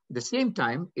 At the same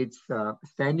time, its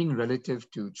standing relative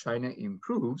to China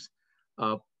improves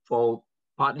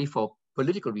partly for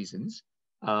political reasons.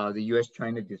 The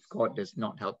US-China discord does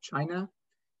not help China.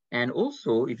 And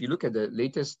also, if you look at the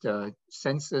latest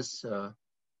census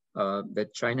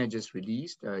that China just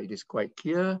released, it is quite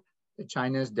clear that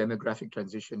China's demographic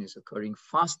transition is occurring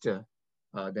faster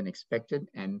than expected,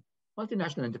 and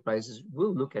multinational enterprises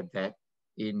will look at that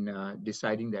in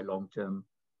deciding their long-term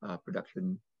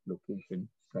production location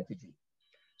strategy.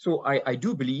 So I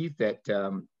do believe that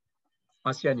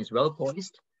ASEAN is well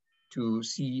poised to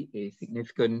see a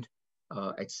significant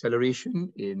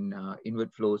acceleration in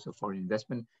inward flows of foreign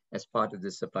investment as part of the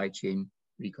supply chain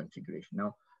reconfiguration.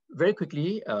 Now, very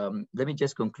quickly, let me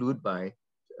just conclude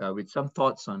with some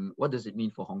thoughts on what does it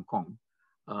mean for Hong Kong.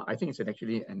 I think it's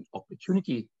actually an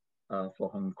opportunity for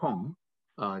Hong Kong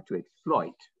to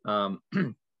exploit. But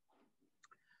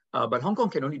Hong Kong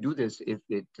can only do this if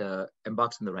it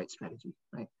embarks on the right strategy,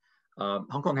 right?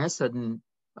 Hong Kong has certain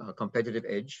competitive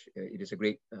edge. It is a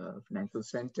great financial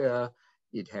center.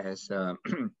 It has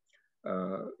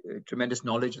tremendous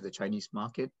knowledge of the Chinese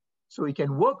market. So it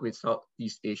can work with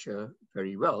Southeast Asia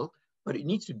very well, but it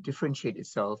needs to differentiate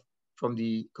itself from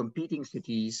the competing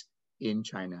cities in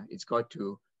China. It's got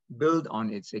to build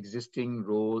on its existing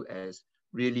role as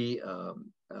really a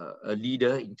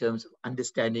leader in terms of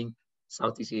understanding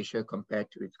Southeast Asia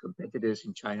compared to its competitors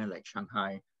in China like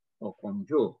Shanghai or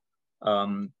Guangzhou.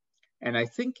 And I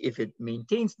think if it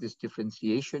maintains this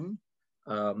differentiation,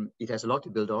 it has a lot to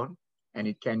build on, and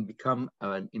it can become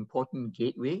an important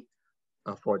gateway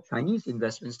for Chinese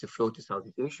investments to flow to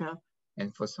Southeast Asia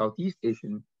and for Southeast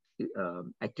Asian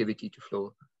activity to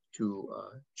flow to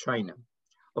China.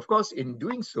 Of course, in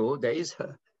doing so, there is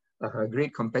a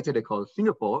great competitor called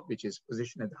Singapore, which is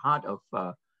positioned at the heart of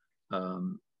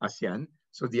ASEAN.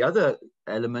 So the other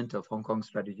element of Hong Kong's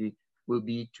strategy will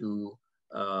be to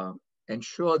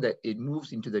ensure that it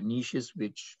moves into the niches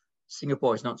which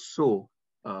Singapore is not so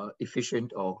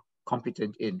efficient or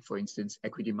competent in. For instance,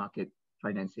 equity market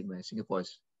financing, where Singapore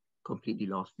has completely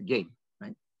lost the game,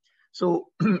 right?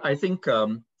 So I think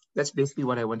that's basically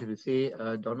what I wanted to say,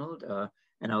 Donald,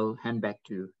 and I'll hand back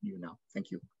to you now. Thank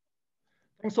you.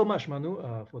 Thanks so much, Manu,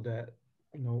 for that,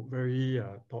 very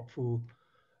thoughtful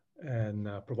and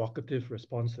provocative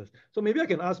responses. So maybe I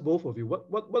can ask both of you,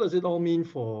 what does it all mean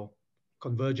for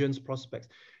convergence prospects?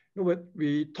 When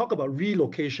we talk about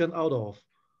relocation out of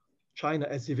China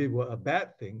as if it were a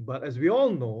bad thing, but as we all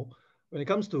know, when it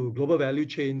comes to global value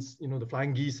chains, the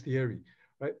flying geese theory,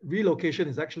 right? Relocation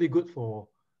is actually good for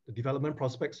the development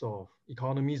prospects of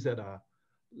economies that are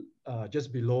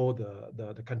just below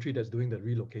the country that's doing the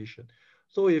relocation.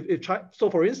 So so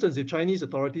for instance, if Chinese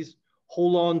authorities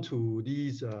hold on to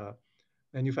these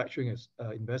manufacturing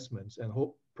investments and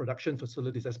production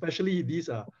facilities, especially these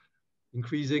are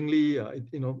increasingly,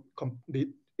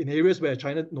 in areas where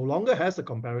China no longer has a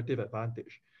comparative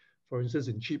advantage. For instance,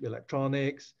 in cheap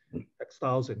electronics,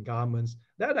 textiles, and garments,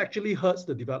 that actually hurts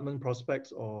the development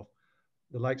prospects of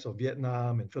the likes of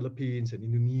Vietnam and Philippines and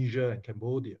Indonesia and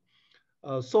Cambodia.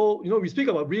 So, we speak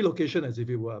about relocation as if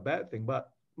it were a bad thing,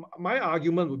 but my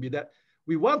argument would be that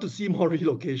we want to see more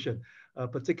relocation,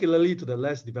 particularly to the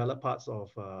less developed parts of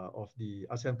the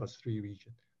ASEAN Plus 3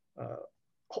 region.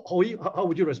 Hoe Ee, how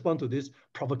would you respond to this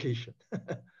provocation?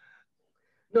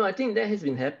 No, I think that has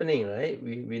been happening, right?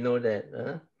 We know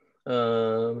that.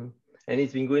 And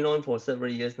it's been going on for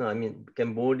several years now. I mean,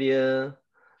 Cambodia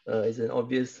is an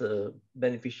obvious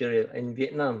beneficiary, and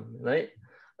Vietnam, right?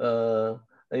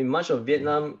 I mean, much of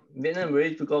Vietnam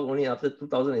really took off only after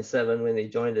 2007 when they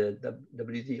joined the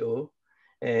WTO,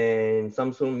 and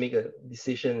Samsung made a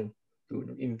decision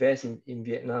to invest in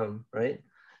Vietnam, right?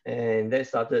 And that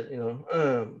started,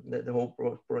 the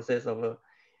whole process of a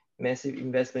massive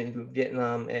investment into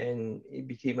Vietnam, and it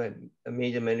became a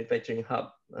major manufacturing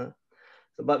hub.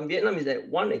 But Vietnam is at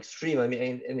one extreme. I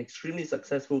mean, an extremely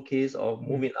successful case of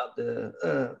moving up the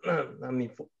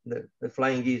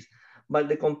flying geese. But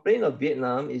the complaint of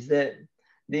Vietnam is that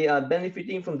they are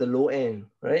benefiting from the low end,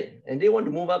 right? And they want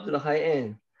to move up to the high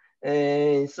end.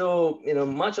 And so,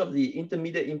 much of the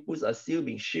intermediate inputs are still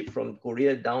being shipped from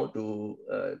Korea down to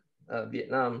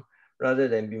Vietnam rather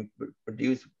than being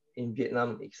produced in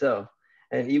Vietnam itself.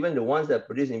 And even the ones that are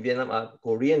produced in Vietnam are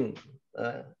Korean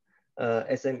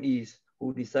SMEs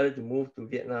who decided to move to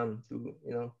Vietnam to,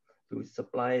 to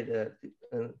supply to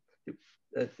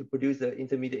produce the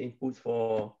intermediate inputs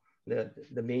for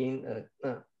the main.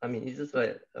 I mean, it's just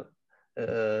like a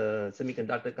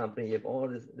semiconductor company. You have all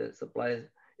the suppliers,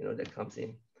 that comes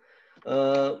in.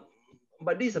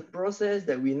 But this is a process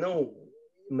that we know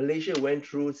Malaysia went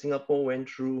through, Singapore went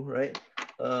through, right?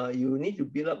 You need to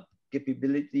build up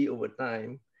capability over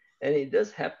time, and it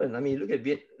does happen. I mean, look at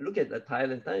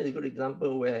Thailand. Thailand is a good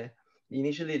example where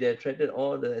initially they attracted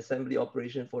all the assembly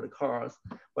operation for the cars,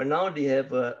 but now they have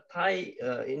Thai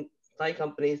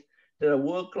companies that are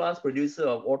world-class producer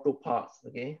of auto parts.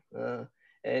 Okay,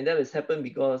 and that has happened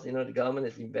because the government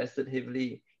has invested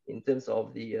heavily in terms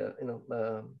of the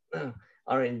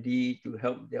R&D to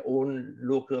help their own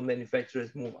local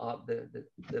manufacturers move up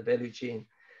the value chain.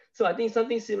 So I think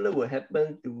something similar will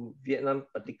happen to Vietnam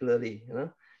particularly,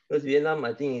 because Vietnam,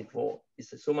 I think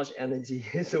it's so much energy,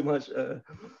 so much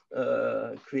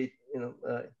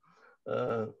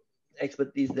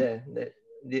expertise there that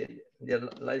they're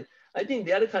like. I think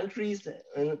the other countries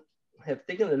have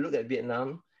taken a look at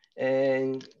Vietnam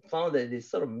and found that they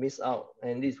sort of miss out.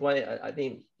 And this is why I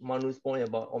think Manu's point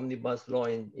about omnibus law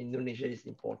in Indonesia is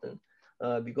important,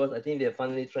 because I think they're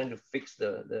finally trying to fix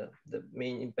the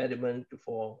main impediment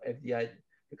for FDI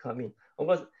to come in. Of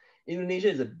course, Indonesia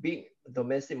is a big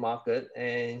domestic market,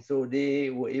 and so they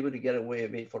were able to get away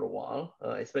with it for a while,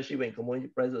 especially when commodity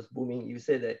price was booming. You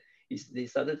said that they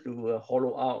started to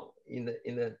hollow out in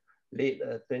the late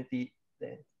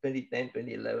 2010,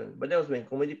 2011, but that was when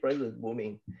commodity price was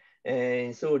booming.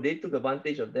 And so they took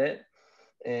advantage of that.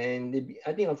 And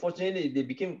I think, unfortunately, they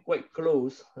became quite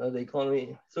close, the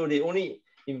economy. So they only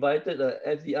invited the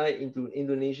FDI into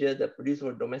Indonesia that produced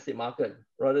for domestic market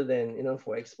rather than,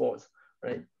 for exports,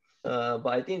 right? But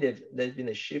I think there's been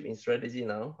a shift in strategy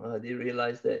now. They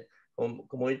realize that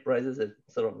commodity prices have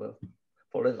sort of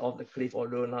fallen off the cliff,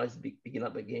 although now it's picking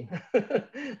up again.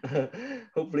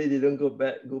 Hopefully they don't go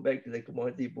back to the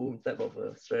commodity boom type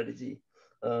of strategy.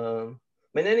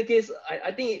 But in any case,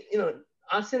 I think,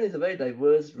 ASEAN is a very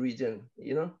diverse region,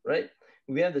 right?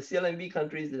 We have the CLMV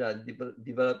countries that are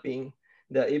developing,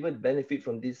 that are able to benefit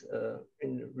from this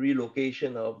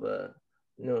relocation of,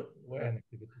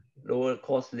 lower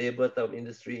cost labor type of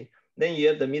industry. Then you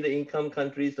have the middle income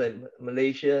countries like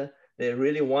Malaysia, that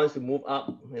really wants to move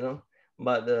up,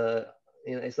 but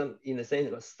in a sense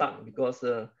got stuck because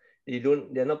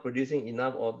they're not producing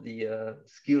enough of the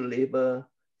skilled labor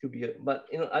to be. But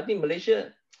I think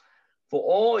Malaysia, for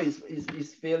all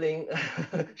its failing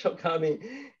shortcoming,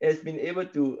 has been able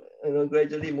to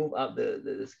gradually move up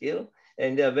the scale,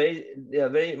 and they are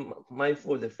very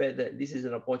mindful of the fact that this is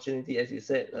an opportunity, as you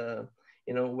said.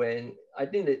 When I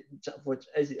think that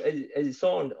as you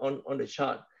saw on the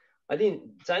chart, I think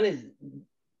China is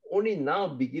only now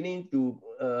beginning to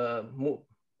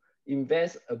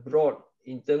invest abroad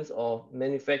in terms of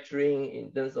manufacturing,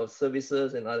 in terms of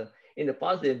services and other. In the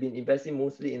past, they've been investing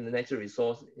mostly in the natural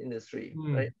resource industry,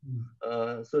 right?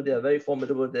 So they are very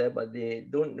formidable there, but they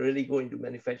don't really go into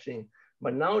manufacturing.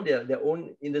 But now their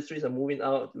own industries are moving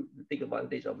out to take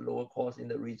advantage of lower costs in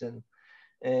the region.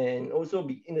 And also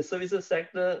in the services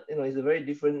sector, it's a very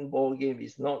different ball game.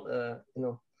 It's not,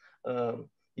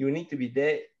 you need to be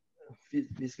there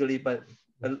physically, but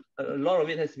a lot of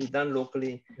it has to be done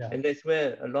locally. Yeah. And that's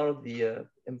where a lot of the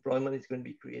employment is going to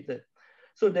be created.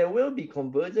 So there will be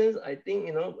convergence, I think,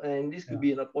 and this could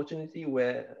be an opportunity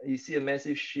where you see a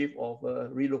massive shift of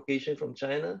relocation from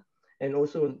China, and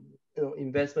also,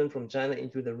 investment from China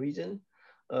into the region.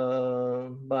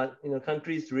 But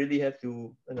countries really have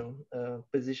to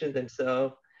position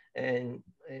themselves and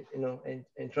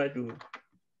try to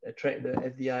attract the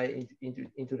FDI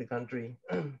into the country.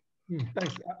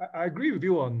 Thanks. I agree with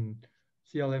you on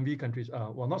CLMV countries.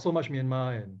 Well, not so much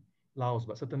Myanmar and Laos,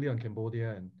 but certainly on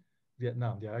Cambodia and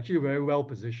Vietnam. They are actually very well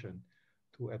positioned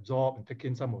to absorb and take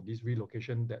in some of these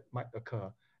relocation that might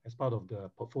occur as part of the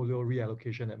portfolio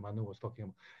reallocation that Manu was talking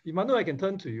about. Manu, I can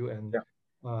turn to you and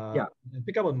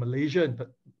pick up on Malaysia, and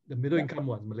the middle income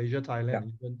ones, Malaysia, Thailand,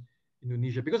 and even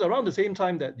Indonesia. Because around the same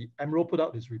time that the AMRO put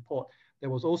out this report,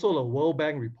 there was also a World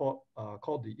Bank report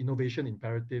called the Innovation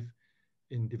Imperative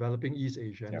in Developing East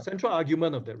Asia. And the central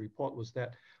argument of that report was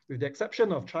that, with the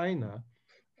exception of China,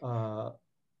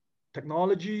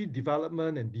 technology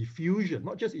development and diffusion,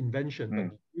 not just invention,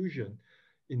 but diffusion,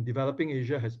 in developing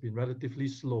Asia has been relatively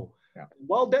slow. Yeah.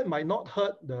 While that might not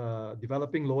hurt the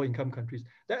developing lower income countries,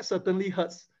 that certainly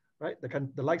hurts, right?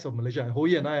 The likes of Malaysia. And Hoe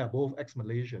Ee and I are both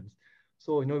ex-Malaysians.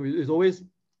 So, it's always,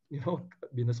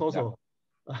 been a source of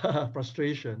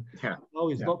frustration. Yeah. Now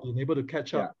it's Yeah. not being able to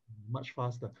catch up much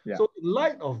faster. Yeah. So in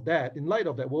light of that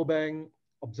World Bank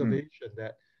observation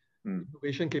that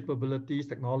innovation capabilities,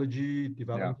 technology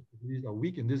development capabilities are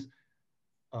weak in this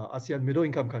ASEAN middle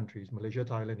income countries, Malaysia,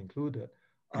 Thailand included,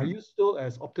 are you still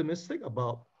as optimistic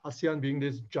about ASEAN being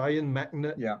this giant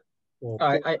magnet? Yeah. For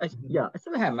I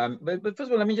still am. But first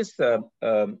of all, let me just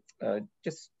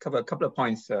cover a couple of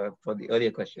points for the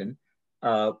earlier question.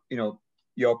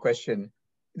 Your question.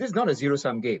 This is not a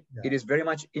zero-sum game. Yeah. It is very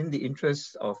much in the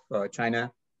interest of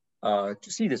China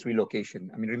to see this relocation.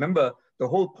 I mean, remember, the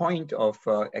whole point of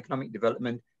economic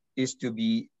development is to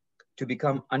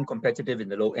become uncompetitive in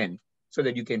the low end so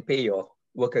that you can pay your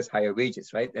workers higher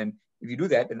wages, right? And if you do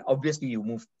that, then obviously you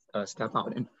move stuff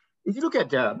out. And if you look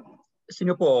at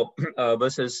Singapore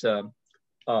versus the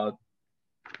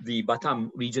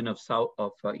Batam region of south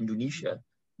of Indonesia,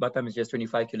 Batam is just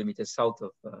 25 kilometers south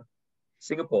of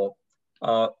Singapore.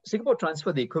 Singapore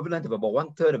transferred the equivalent of about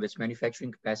 1/3 of its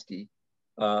manufacturing capacity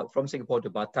from Singapore to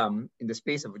Batam in the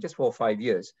space of just 4 or 5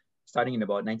 years, starting in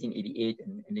about 1988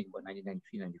 and ending about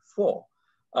 1993-94.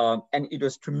 And it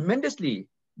was tremendously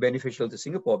beneficial to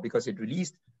Singapore because it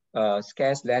released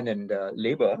scarce land and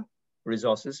labor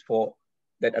resources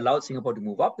that allowed Singapore to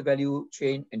move up the value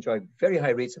chain, enjoy very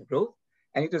high rates of growth.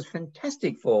 And it was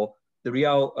fantastic for the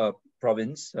Riau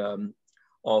province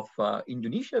of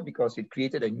Indonesia because it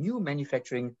created a new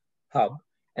manufacturing hub.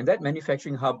 And that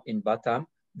manufacturing hub in Batam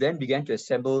then began to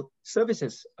assemble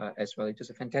services as well. It was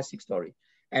a fantastic story.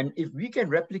 And if we can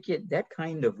replicate that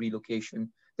kind of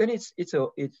relocation, then it's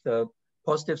a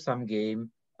positive sum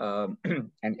game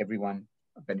and everyone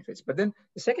benefits. But then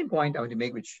the second point I want to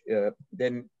make, which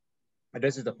then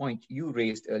addresses the point you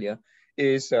raised earlier,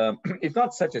 is it's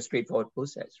not such a straightforward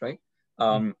process, right?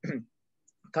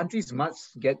 Countries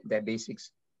must get their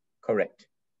basics correct.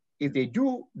 If they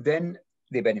do, then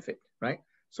they benefit, right?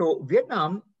 So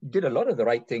Vietnam did a lot of the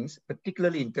right things,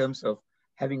 particularly in terms of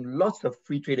having lots of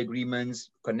free trade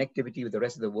agreements, connectivity with the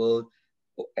rest of the world,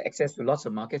 access to lots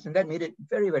of markets, and that made it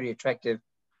very, very attractive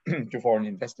to foreign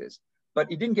investors.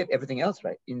 But it didn't get everything else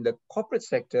right. In the corporate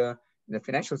sector, in the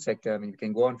financial sector, I mean, we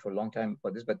can go on for a long time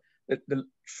for this, but the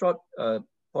short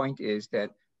point is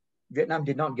that Vietnam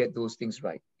did not get those things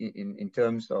right in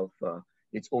terms of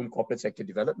its own corporate sector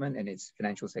development and its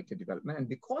financial sector development. And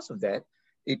because of that,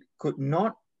 it could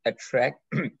not attract,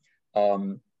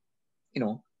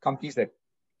 companies that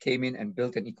came in and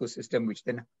built an ecosystem, which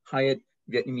then hired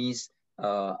Vietnamese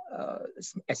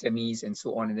SMEs and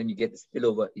so on, and then you get the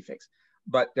spillover effects.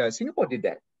 But Singapore did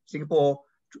that. Singapore,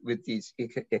 with its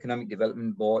Economic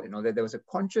Development Board and all that, there was a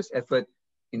conscious effort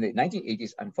in the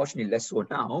 1980s, unfortunately less so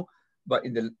now, but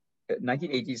in the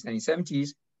 1980s,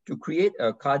 1970s, to create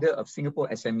a cadre of Singapore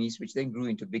SMEs, which then grew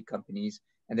into big companies,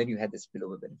 and then you had the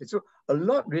spillover benefit. So a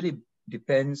lot really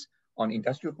depends on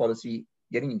industrial policy,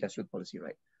 getting industrial policy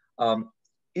right.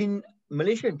 In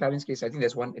Malaysia and Thailand's case, I think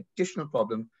there's one additional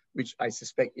problem, which I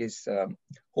suspect is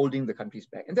holding the countries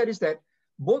back. And that is that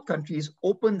both countries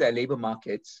open their labor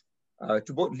markets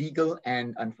to both legal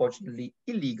and unfortunately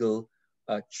illegal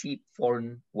cheap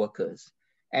foreign workers.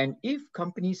 And if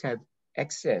companies have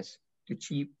access to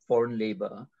cheap foreign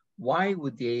labor, why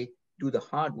would they do the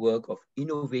hard work of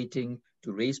innovating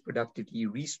to raise productivity,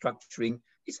 restructuring?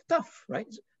 It's tough, right?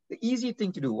 The easy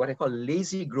thing to do, what I call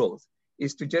lazy growth,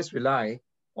 is to just rely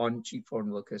on cheap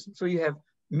foreign workers. So you have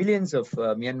millions of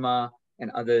Myanmar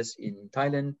and others in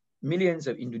Thailand, millions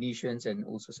of Indonesians and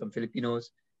also some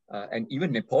Filipinos, and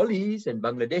even Nepalese and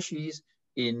Bangladeshis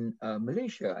in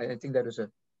Malaysia. I think that was a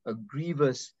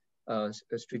grievous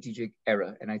strategic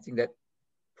error. And I think that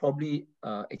probably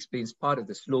explains part of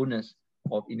the slowness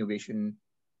of innovation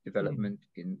development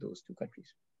in those two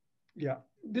countries. Yeah,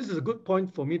 this is a good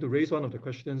point for me to raise one of the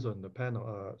questions on the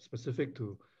panel specific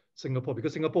to Singapore,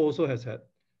 because Singapore also has had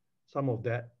some of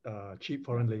that cheap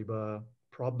foreign labor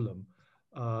problem.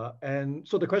 And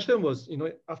so the question was,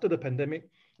 after the pandemic,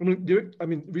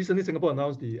 recently Singapore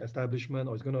announced the establishment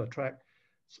or is going to attract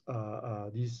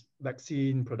these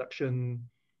vaccine production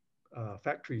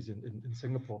factories in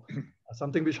Singapore,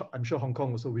 something which I'm sure Hong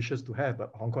Kong also wishes to have,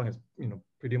 but Hong Kong has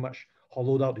pretty much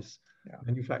hollowed out its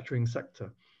manufacturing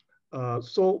sector.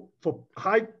 So for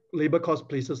high labor cost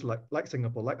places like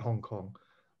Singapore, like Hong Kong,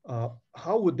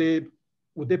 how would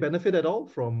they benefit at all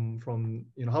from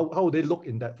how would they look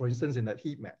in that, for instance, in that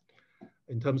heat map,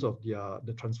 in terms of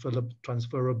the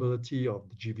transferability of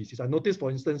the GVCs? I noticed,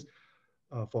 for instance,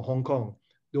 for Hong Kong,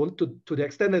 to the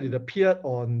extent that it appeared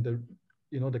on the,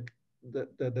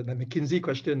 the McKinsey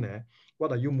questionnaire,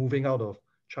 what are you moving out of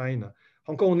China?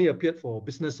 Hong Kong only appeared for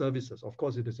business services. Of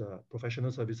course, it is a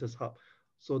professional services hub,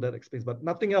 so that explains. But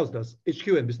nothing else does. HQ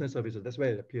and business services, that's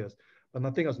where it appears. But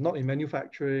nothing else. Not in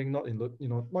manufacturing, not in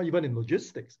not even in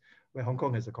logistics, where Hong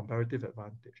Kong has a comparative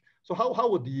advantage. So how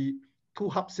would the two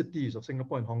hub cities of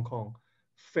Singapore and Hong Kong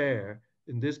fare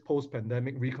in this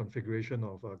post-pandemic reconfiguration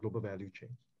of global value chain?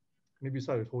 Maybe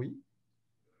start with Hoe Ee.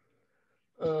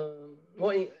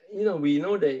 Well, we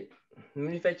know that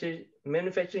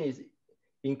manufacturing is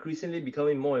increasingly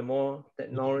becoming more and more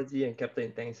technology and capital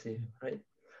intensive, right?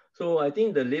 So I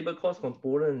think the labor cost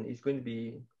component is going to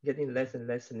be getting less and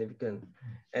less significant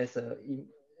as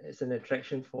an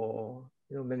attraction for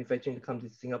manufacturing to come to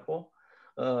Singapore.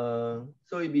 So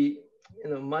it'd be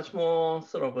much more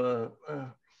sort of a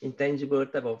intangible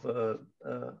type of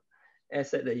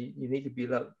asset that you need to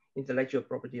build up: intellectual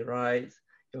property rights,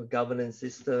 your governance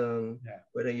system,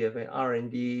 whether you have an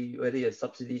R&D, whether you have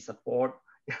subsidy support,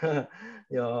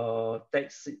 your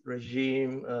tax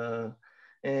regime,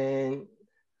 and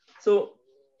so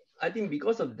I think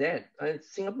because of that,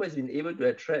 Singapore has been able to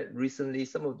attract recently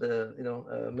some of the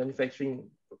manufacturing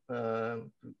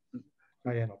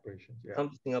high-end operations come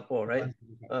to Singapore, right?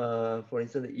 For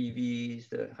instance, the EVs,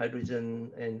 the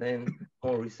hydrogen, and then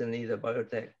more recently the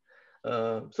biotech.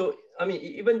 So I mean,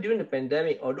 even during the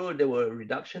pandemic, although there were a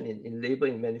reduction in labor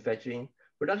in manufacturing,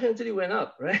 production actually went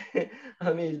up, right?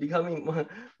 I mean, it's becoming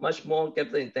much more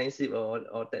capital intensive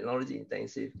or technology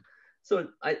intensive. So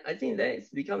I think that it's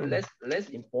become less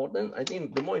important. I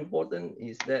think the more important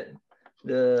is that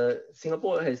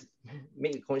Singapore has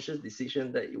made a conscious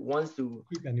decision that it wants to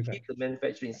keep the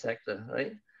manufacturing sector,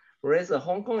 right? Whereas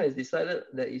Hong Kong has decided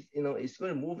that it's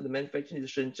going to move the manufacturing to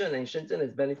Shenzhen, and Shenzhen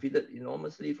has benefited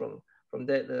enormously from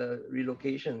that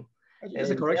relocation.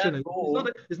 Just a correction.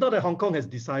 It's not that Hong Kong has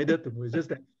decided to move. It's just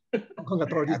that Hong Kong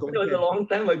authorities don't care. It was a long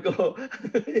time ago.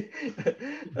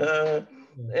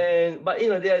 But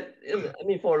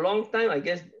for a long time, I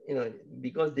guess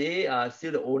because they are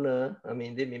still the owner. I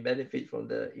mean, they may benefit from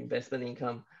the investment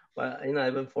income. But I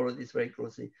haven't followed this very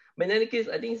closely. But in any case,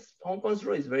 I think Hong Kong's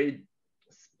role is very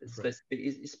specific.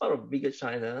 It's part of bigger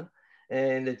China,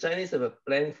 and the Chinese have a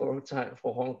plan for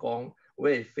Hong Kong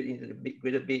where it fit into the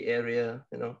Greater Bay Area,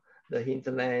 the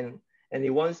hinterland, and it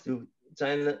wants to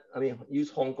use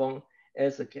Hong Kong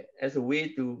as a way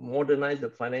to modernize the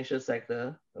financial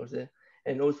sector, I would say,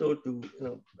 and also to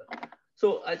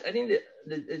So I think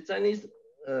the Chinese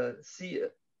see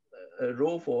a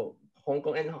role for Hong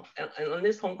Kong, and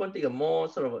unless Hong Kong take a more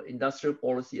sort of industrial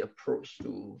policy approach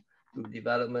to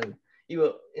development, it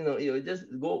will just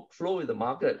flow with the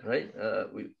market, right?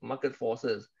 With market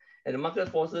forces, and the market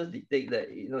forces dictate that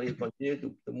it continue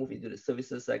to move into the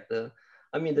services sector.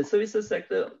 I mean, the services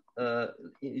sector.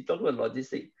 You talk about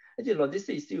logistics. Actually,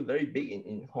 logistics is still very big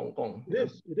in Hong Kong. It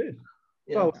is.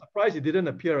 Yeah. Well, I was surprised it didn't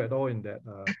appear at all in that.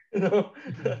 No.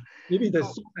 Maybe they're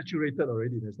so saturated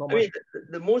already. There's not much.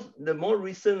 The more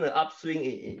recent upswing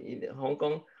in Hong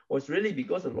Kong was really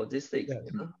because of logistics.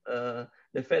 Yes.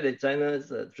 The fact that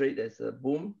China's trade has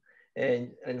boomed,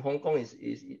 and Hong Kong is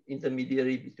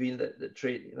intermediary between the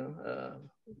trade,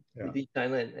 between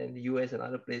China and the US and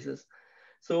other places.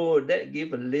 So that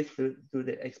gave a lift to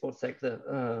the export sector.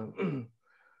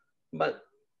 But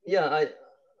yeah, I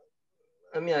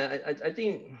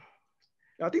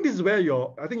think this is where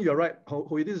I think you're right,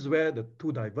 Hoe Ee. This is where the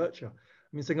two diverge. I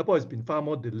mean, Singapore has been far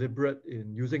more deliberate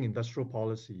in using industrial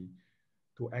policy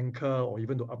to anchor or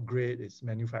even to upgrade its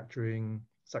manufacturing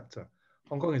sector.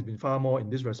 Hong Kong has been far more, in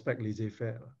this respect,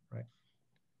 laissez-faire, right?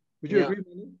 Would you agree,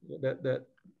 Manu? That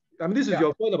I mean, this is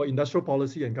your point about industrial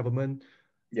policy and government.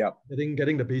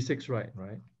 Getting the basics right?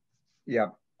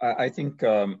 Yeah, I think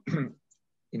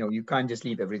you can't just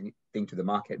leave everything to the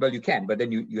market. Well, you can, but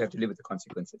then you have to live with the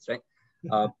consequences, right?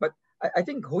 But I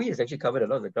think Hoe Ee has actually covered a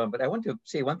lot of the ground. But I want to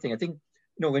say one thing. I think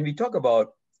when we talk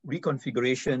about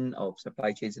reconfiguration of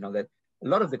supply chains and all that, a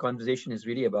lot of the conversation is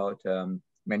really about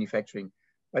manufacturing.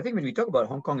 I think when we talk about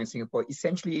Hong Kong and Singapore,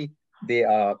 essentially they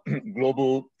are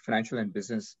global financial and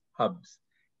business hubs.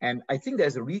 And I think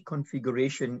there's a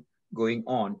reconfiguration going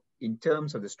on in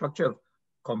terms of the structure of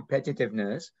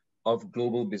competitiveness of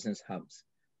global business hubs.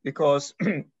 Because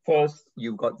first,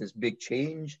 you've got this big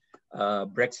change,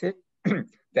 Brexit,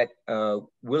 that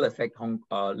will affect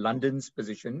London's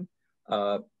position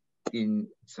in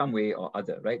some way or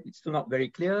other, right? It's still not very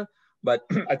clear, but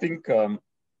I think to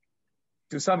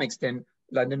some extent,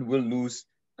 London will lose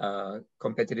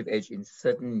competitive edge in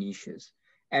certain niches.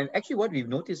 And actually what we've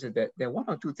noticed is that there are one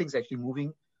or two things actually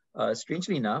moving,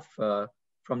 strangely enough,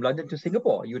 from London to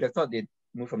Singapore. You would have thought they'd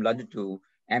move from London to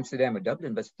Amsterdam or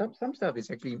Dublin, but some stuff is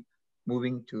actually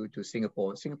moving to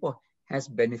Singapore. Singapore has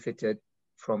benefited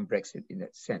from Brexit in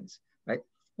that sense, right?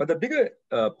 But the bigger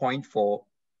point for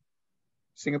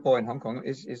Singapore and Hong Kong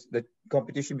is the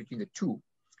competition between the two.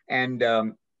 And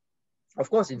of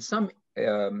course, in some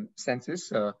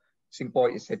senses,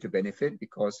 Singapore is said to benefit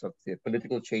because of the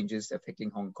political changes affecting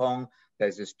Hong Kong.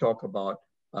 There's this talk about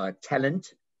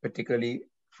talent, particularly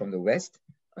from the West,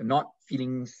 not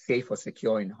feeling safe or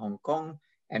secure in Hong Kong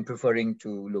and preferring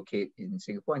to locate in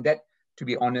Singapore. And that, to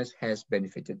be honest, has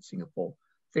benefited Singapore.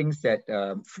 Things that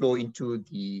flow into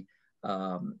the,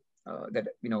 that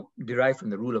derive from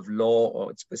the rule of law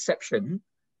or its perception,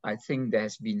 I think there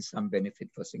has been some benefit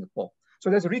for Singapore. So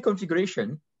there's a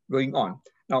reconfiguration going on.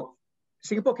 Now,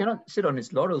 Singapore cannot sit on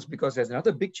its laurels because there's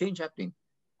another big change happening.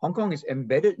 Hong Kong is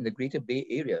embedded in the Greater Bay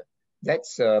Area.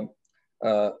 That's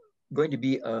going to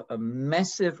be a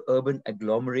massive urban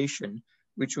agglomeration,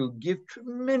 which will give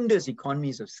tremendous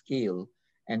economies of scale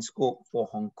and scope for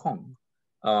Hong Kong,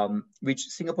 which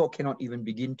Singapore cannot even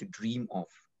begin to dream of.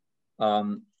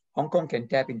 Hong Kong can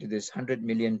tap into this 100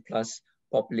 million plus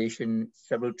population,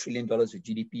 several $1 trillion of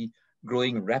GDP,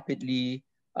 growing rapidly,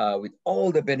 with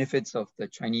all the benefits of the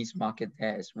Chinese market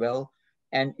there as well.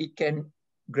 And it can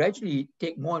gradually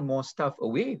take more and more stuff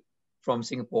away from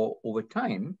Singapore over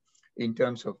time in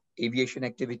terms of aviation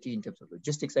activity, in terms of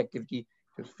logistics activity, in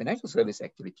terms of financial service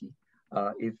activity,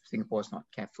 if Singapore is not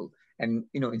careful. And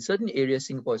in certain areas,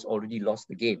 Singapore has already lost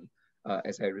the game.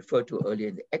 As I referred to earlier,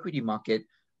 in the equity market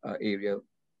area,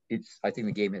 I think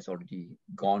the game has already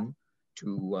gone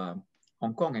to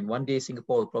Hong Kong. And one day,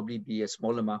 Singapore will probably be a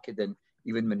smaller market than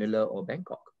even Manila or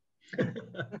Bangkok.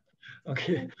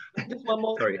 Okay, just one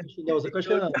more question. There was a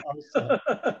question on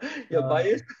You're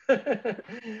biased.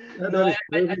 No,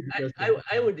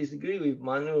 I would disagree with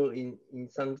Manu in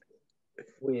some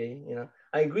way.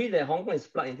 I agree that Hong Kong is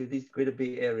plugged into this Greater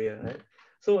Bay Area, right?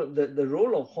 So the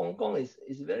role of Hong Kong is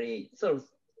very sort of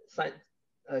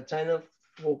China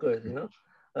focused,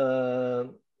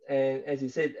 and as you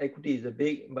said, equity is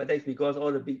but that's because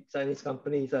all the big Chinese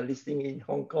companies are listing in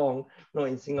Hong Kong, not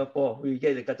in Singapore. We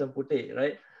get the kacang putih,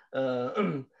 right?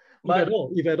 But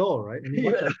if at all, right? I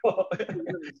mean,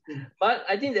 but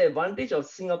I think the advantage of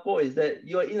Singapore is that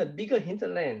you're in a bigger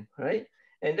hinterland, right?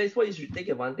 And that's what you should take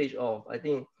advantage of. I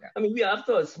think. Yeah. I mean, we are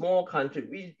after a small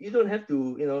country. You don't have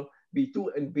to, be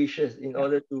too ambitious in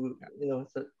order to,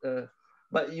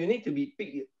 but you need to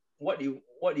pick what you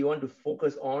want to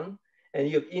focus on. And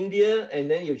you have India,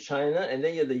 and then you have China, and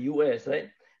then you have the US,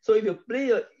 right? So if you play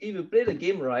the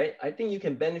game right, I think you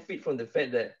can benefit from the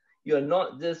fact that you are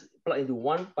not just plugged into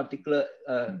one particular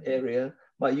area,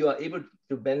 but you are able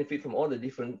to benefit from all the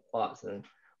different parts.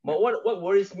 But what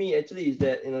worries me actually is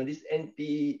that this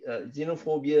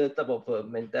anti-xenophobia type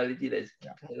of mentality that is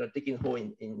taking hold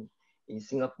in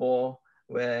Singapore,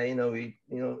 where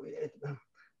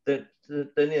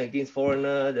turning against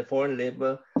foreigner, the foreign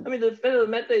labor. I mean, the fact of the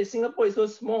matter is Singapore is so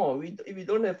small. If we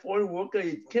don't have foreign workers,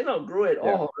 it cannot grow at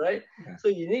all, right? Yeah. So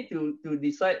you need to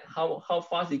decide how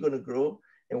fast you're going to grow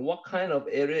and what kind of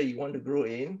area you want to grow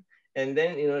in, and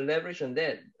then leverage on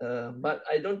that. But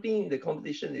I don't think the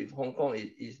competition with Hong Kong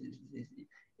is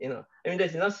I mean,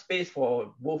 there's enough space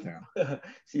for both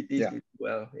cities as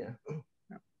well.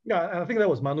 Yeah, I think that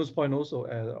was Manu's point also.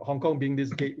 Hong Kong being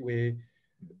this gateway,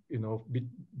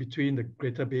 between the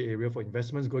Greater Bay Area for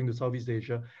investments going to Southeast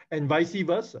Asia, and vice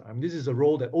versa. I mean, this is a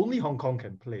role that only Hong Kong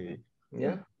can play.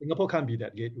 Yeah, Singapore can't be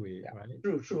that gateway, right?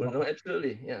 True. No,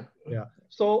 absolutely. Yeah.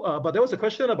 So, but there was a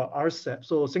question about RCEP.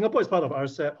 So Singapore is part of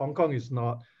RCEP, Hong Kong is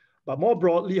not. But more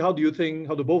broadly, how do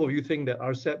both of you think that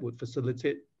RCEP would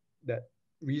facilitate that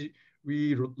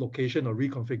relocation or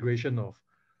reconfiguration of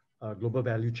global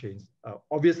value chains?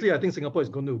 Obviously, I think Singapore is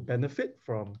going to benefit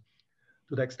from,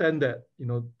 to the extent that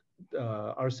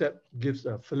RCEP gives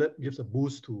a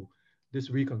boost to this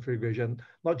reconfiguration,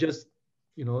 not just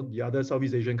the other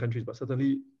Southeast Asian countries, but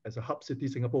certainly as a hub city,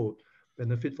 Singapore would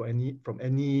benefit from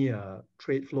any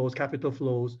trade flows, capital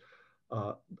flows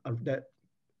that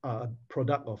are a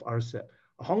product of RCEP.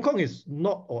 Hong Kong is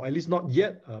not, or at least not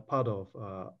yet, part of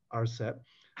RCEP.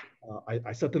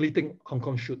 I certainly think Hong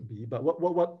Kong should be. But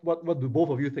what do both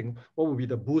of you think? What would be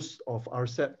the boost of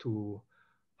RCEP to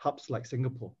hubs like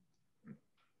Singapore?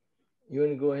 You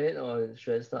want to go ahead, or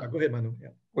should I start? Go ahead, Manu.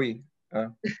 Yeah.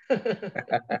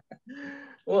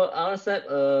 Well,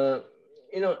 RCEP,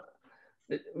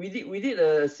 we did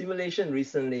a simulation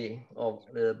recently of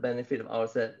the benefit of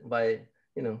RCEP by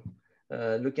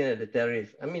looking at the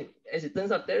tariff. I mean, as it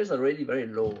turns out, tariffs are already very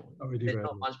low. There's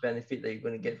not much benefit that you're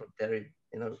going to get from tariff,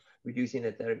 reducing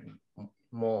the tariff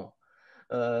more.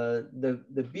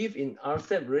 the beef in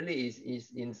RCEP really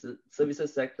is in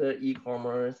services sector,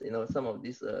 e-commerce, some of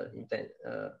this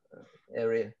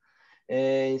area.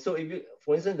 And so if you,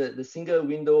 for instance, the single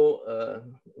window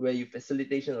where you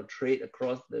facilitation of trade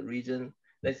across the region,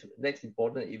 that's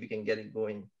important if you can get it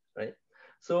going, right?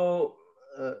 So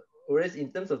whereas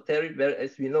in terms of tariff barrier,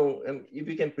 as we know, if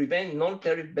you can prevent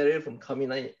non-tariff barrier from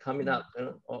coming up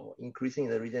or increasing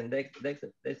in the region,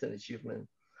 that's an achievement.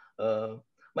 But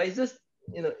it's just,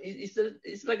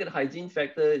 it's like a hygiene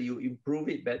factor. You improve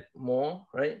it more,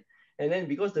 right? And then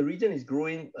because the region is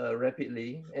growing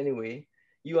rapidly anyway,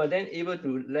 you are then able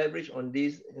to leverage on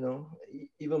this,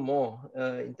 even more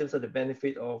in terms of the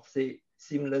benefit of, say,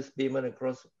 seamless payment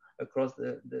across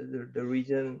the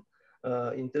region,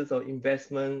 in terms of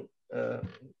investment,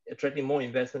 attracting more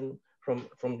investment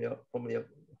from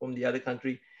the other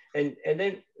country, and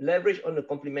then leverage on the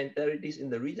complementarities in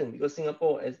the region, because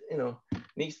Singapore, as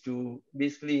needs to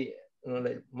basically,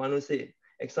 like Manu said,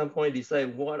 at some point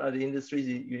decide what are the industries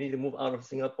you need to move out of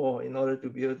Singapore in order to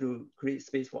be able to create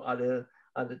space for other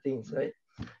things, right?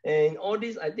 And all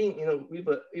this, I think, with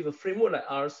a framework like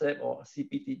RCEP or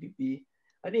CPTPP,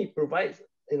 I think it provides,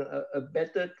 a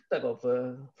better type of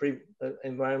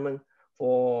environment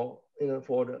for,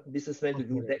 for the businessmen to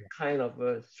do that kind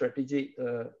of strategic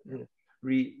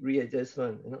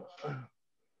readjustment,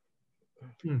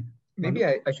 Maybe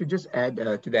I should just add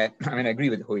to that. I mean, I agree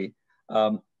with Hoe Ee.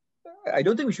 I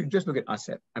don't think we should just look at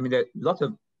RCEP. I mean, there are lots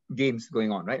of games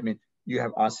going on, right? I mean, you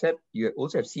have RCEP, you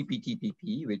also have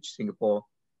CPTPP, which Singapore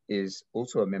is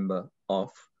also a member of.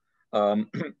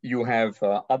 You have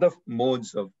other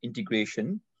modes of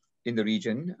integration in the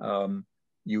region.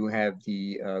 You have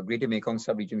the Greater Mekong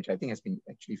sub-region, which I think has been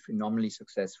actually phenomenally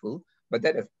successful, but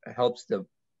that helps the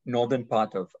northern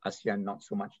part of ASEAN, not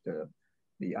so much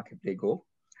the archipelago.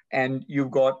 And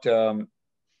you've got the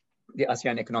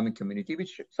ASEAN Economic Community,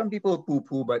 which some people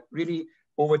poo-poo, but really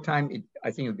over time,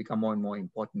 I think it'll become more and more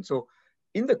important. So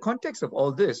in the context of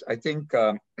all this, I think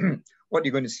what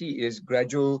you're going to see is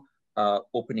gradual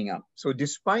opening up. So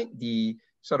despite the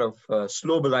sort of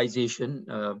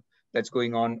globalization that's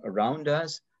going on around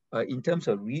us, in terms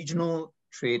of regional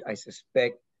trade, I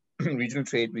suspect regional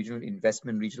trade, regional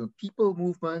investment, regional people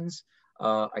movements,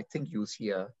 I think you'll see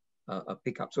a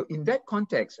pickup. So in that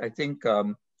context, I think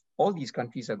all these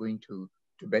countries are going to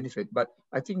benefit. But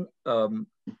I think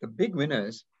the big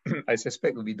winners, I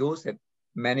suspect, will be those that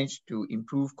manage to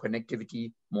improve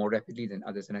connectivity more rapidly than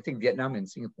others. And I think Vietnam and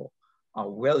Singapore are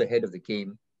well ahead of the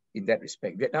game in that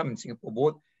respect. Vietnam and Singapore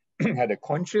both had a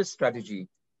conscious strategy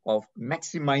of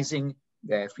maximizing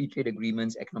their free trade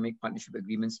agreements, economic partnership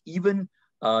agreements, even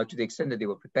to the extent that they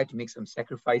were prepared to make some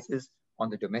sacrifices on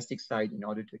the domestic side in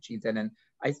order to achieve that. And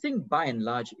I think by and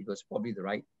large, it was probably the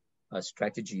right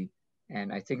strategy.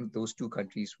 And I think those two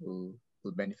countries will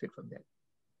benefit from that.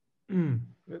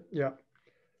 Yeah,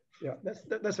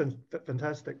 that's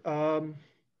fantastic.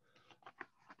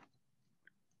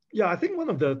 Yeah, I think one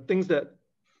of the things that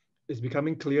is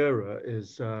becoming clearer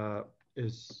is how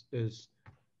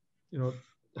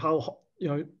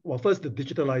well, first the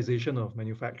digitalization of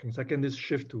manufacturing, second this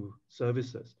shift to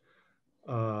services,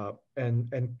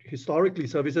 and historically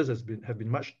services have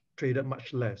been traded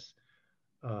much less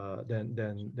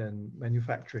than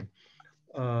manufacturing.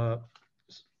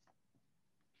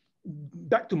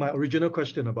 Back to my original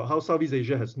question about how Southeast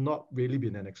Asia has not really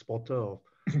been an exporter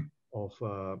of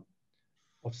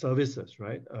services,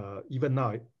 right? Even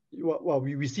now, well,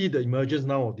 we see the emergence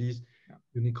now of these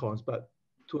unicorns, but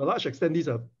to a large extent, these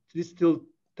still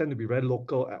tend to be very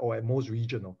local or at most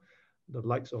regional, the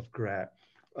likes of Grab.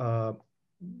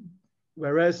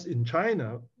 Whereas in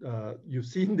China, you've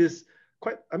seen this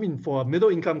for a middle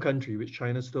income country, which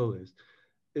China still is,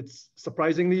 it's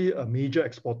surprisingly a major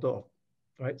exporter of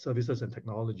services and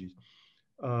technologies.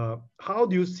 How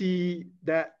do you see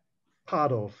that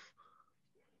part of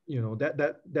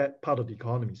that part of the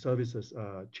economy, services,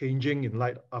 changing in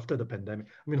light after the pandemic?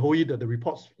 I mean, Hoe Ee, the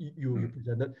reports you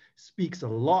presented speaks a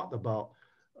lot about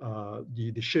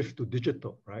the shift to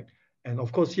digital, right? And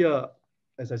of course here,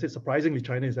 as I said, surprisingly,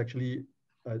 China is actually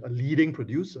a leading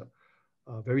producer,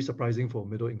 very surprising for a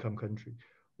middle income country.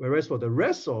 Whereas for the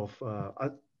rest of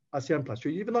ASEAN plus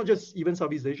 3, even not just even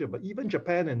Southeast Asia, but even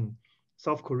Japan and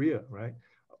South Korea, right?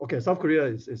 Okay, South Korea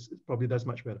is probably does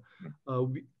much better.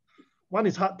 One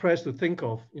is hard pressed to think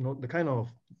of, the kind of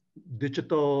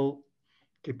digital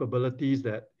capabilities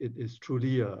that it is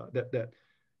truly that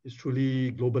is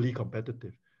truly globally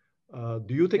competitive.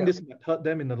 Do you think this might hurt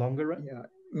them in the longer run? Yeah,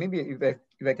 maybe if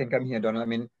I can come here, Donald. I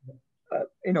mean,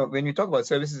 when you talk about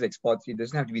services exports, it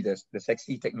doesn't have to be the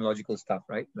sexy technological stuff,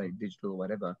 right? Like digital or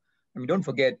whatever. I mean, don't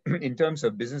forget, in terms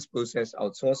of business process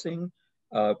outsourcing,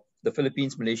 the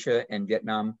Philippines, Malaysia, and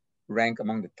Vietnam rank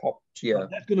among the top tier.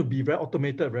 But that's going to be very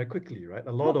automated very quickly, right?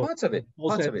 A lot No, of parts of it,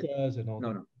 parts of it. and all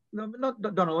No, that. no,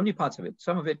 not only parts of it.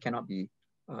 Some of it cannot be.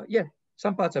 Yeah,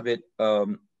 some parts of it,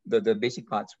 the basic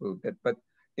parts will. But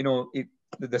you know,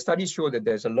 the studies show that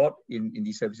there's a lot in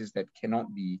these services that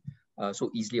cannot be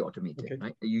so easily automated. Okay.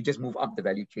 Right? You just move up the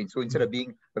value chain. So instead of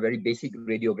being a very basic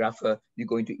radiographer, you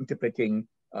go into interpreting,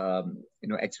 you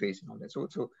know, X-rays and all that.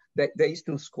 So there is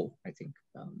still scope, I think.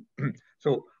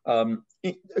 So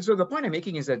the point I'm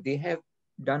making is that they have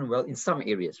done well in some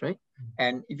areas, right?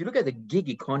 And if you look at the gig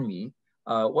economy,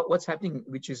 what's happening,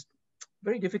 which is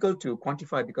very difficult to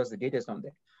quantify because the data is not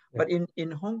there. Yeah. But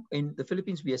in the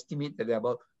Philippines, we estimate that there are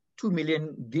about 2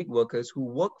 million gig workers who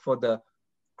work for the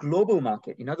global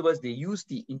market. In other words, they use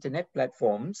the internet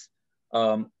platforms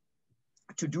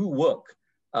to do work,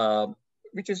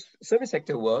 which is service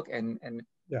sector work and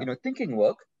you know, thinking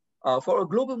work for a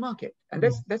global market. And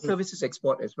that's services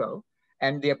export as well.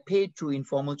 And they are paid through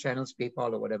informal channels,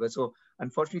 PayPal or whatever. So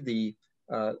unfortunately,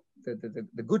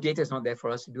 the good data is not there for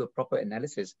us to do a proper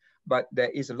analysis. But there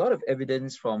is a lot of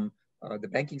evidence from the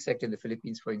banking sector in the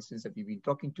Philippines, for instance, that we've been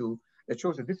talking to, that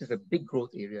shows that this is a big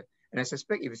growth area. And I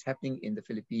suspect if it's happening in the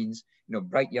Philippines, you know,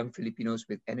 bright young Filipinos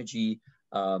with energy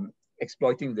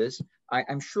exploiting this,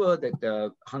 I'm sure that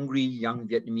the hungry young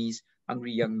Vietnamese,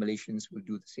 hungry young Malaysians will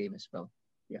do the same as well.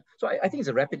 Yeah. So I think it's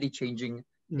a rapidly changing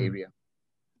area.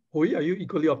 Hoe Ee, are you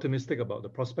equally optimistic about the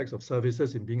prospects of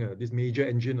services in being this major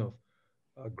engine of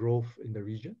growth in the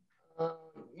region?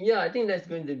 Yeah, I think that's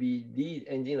going to be the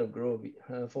engine of growth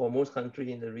for most countries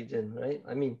in the region, right?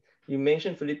 I mean, you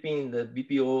mentioned Philippines, the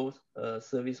BPO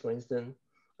service, for instance,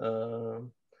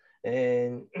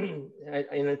 and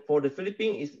for the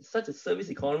Philippines, it's such a service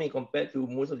economy compared to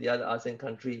most of the other ASEAN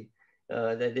countries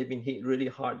that they've been hit really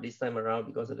hard this time around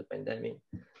because of the pandemic.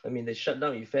 I mean, the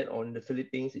shutdown effect on the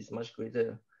Philippines is much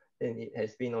greater than it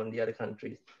has been on the other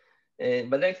countries.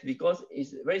 But that's because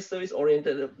it's very service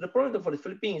oriented. The problem for the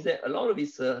Philippines is that a lot of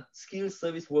its skilled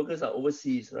service workers are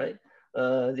overseas, right?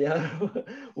 They are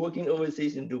working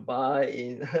overseas in Dubai,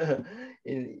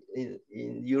 in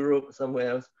Europe, somewhere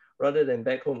else, rather than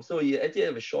back home. So you actually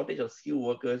have a shortage of skilled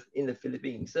workers in the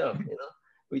Philippines itself, you know,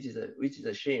 which is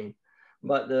a shame.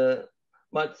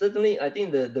 But certainly, I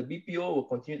think the BPO will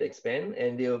continue to expand,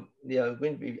 and they are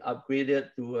going to be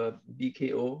upgraded to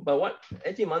BKO. But what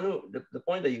actually, Manu, the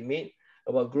point that you made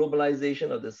about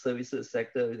globalization of the services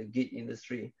sector, the gig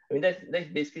industry, I mean that's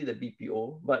basically the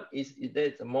BPO, but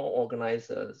that's a more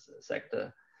organized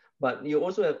sector. But you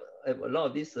also have a lot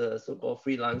of these so-called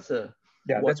freelancer.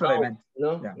 Yeah, that's what I meant. You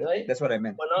know, yeah, right? That's what I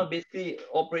meant. But now basically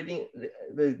operating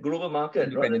the global market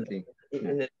independently.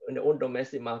 In the own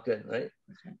domestic market, right?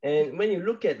 And when you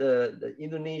look at the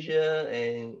Indonesia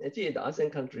and actually the ASEAN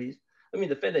countries, I mean,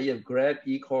 the fact that you have Grab,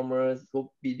 e-commerce,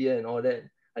 Tokopedia, and all that,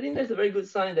 I think that's a very good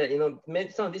sign that, you know,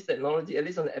 some of this technology, at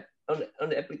least on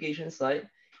the application side,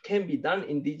 can be done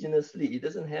indigenously. It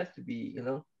doesn't have to be, you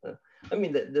know, I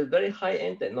mean, the very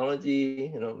high-end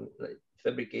technology, you know, like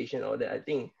fabrication, all that, I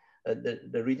think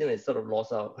the region is sort of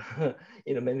lost out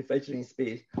in the manufacturing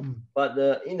space. But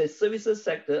in the services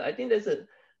sector, I think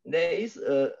there is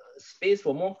a space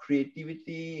for more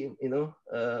creativity, you know,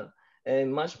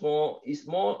 and much more. It's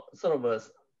more sort of a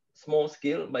small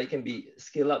scale, but it can be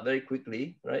scaled up very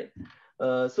quickly, right?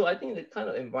 So I think the kind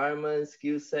of environment,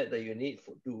 skill set that you need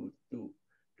to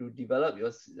develop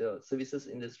your services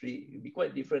industry will be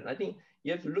quite different. I think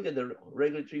you have to look at the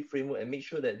regulatory framework and make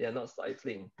sure that they are not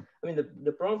stifling. I mean,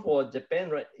 the problem for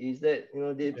Japan, right, is that, you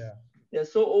know, they're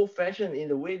so old-fashioned in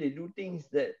the way they do things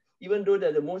that even though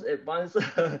they're the most advanced,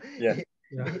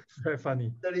 very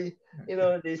funny. You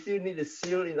know, they still need the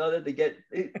seal in order to get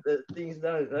the things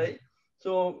done, right?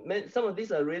 So some of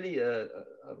these are really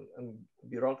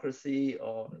bureaucracy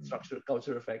or structural,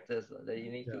 cultural factors that you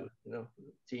need to, you know,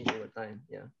 change over time.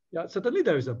 Yeah, certainly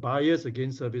there is a bias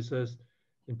against services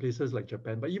in places like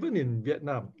Japan, but even in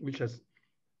Vietnam, which has,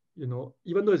 you know,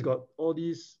 even though it's got all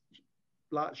these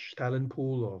large talent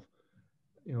pool of,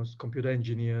 you know, computer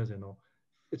engineers and all,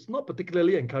 it's not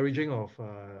particularly encouraging of,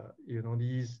 you know,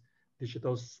 these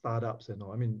digital startups and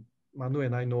all. I mean, Manu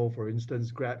and I know, for instance,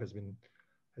 Grab has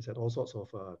had all sorts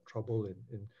of trouble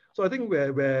so I think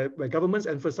where governments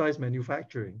emphasize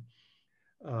manufacturing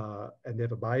and they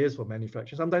have a bias for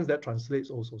manufacturing, sometimes that translates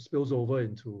also, spills over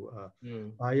into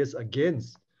bias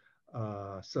against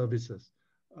services.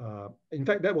 In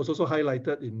fact, that was also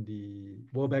highlighted in the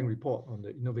World Bank report on the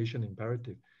innovation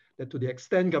imperative, that to the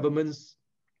extent governments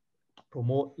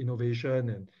promote innovation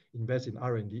and invest in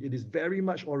R&D, it is very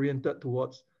much oriented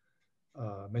towards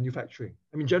manufacturing.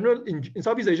 I mean, in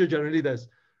Southeast Asia, generally there's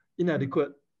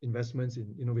inadequate investments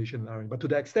in innovation and R&D. But to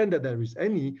the extent that there is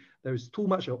any, there is too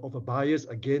much of a bias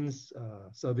against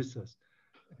services.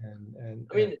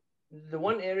 I mean, the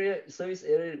one service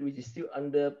area which is still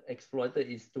underexploited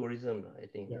is tourism, I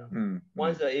think. Yeah.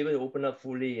 Once they're able to open up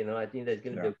fully, I think there's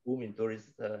going to be a boom in tourist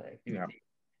activity.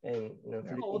 And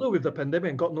although with the pandemic,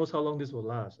 and God knows how long this will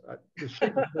last, the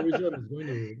shape of tourism is going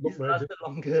to look very lasted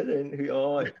longer than we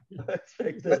all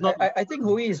expected. I think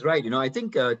Hoe Ee is right. I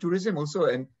think tourism also,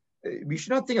 and we should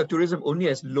not think of tourism only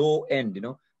as low end.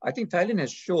 I think Thailand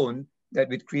has shown that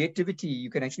with creativity,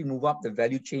 you can actually move up the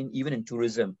value chain even in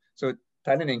tourism. So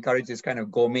Thailand encourages kind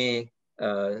of gourmet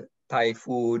Thai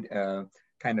food,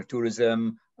 kind of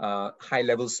tourism,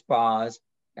 high-level spas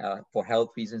for health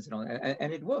reasons and all,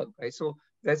 and it worked, right? So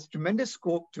there's tremendous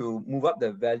scope to move up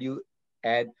the value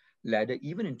add ladder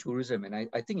even in tourism, and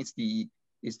I think it's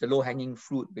the low-hanging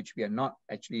fruit which we are not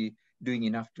actually doing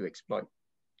enough to exploit.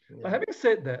 But having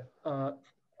said that,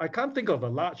 I can't think of a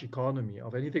large economy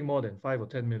of anything more than 5 or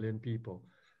 10 million people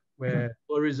where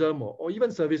tourism or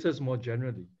even services more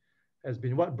generally has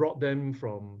been what brought them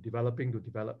from developing to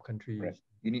developed countries. Right.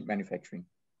 You need manufacturing.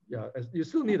 Yeah, you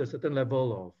still need a certain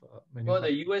level of manufacturing. Well,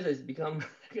 the US has become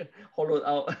hollowed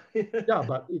out. Yeah,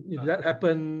 but that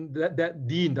happened, that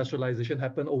deindustrialization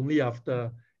happened only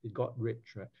after it got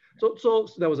rich, right? So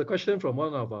there was a question from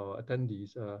one of our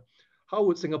attendees. How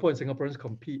would Singapore and Singaporeans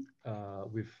compete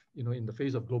with, in the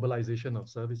face of globalization of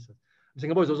services?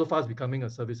 Singapore is also fast becoming a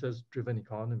services-driven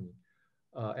economy.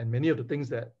 And many of the things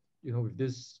that, with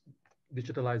this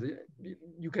digitalization,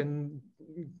 you can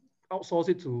outsource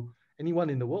it to anyone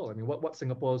in the world. I mean, what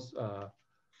Singapore's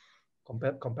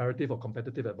comparative or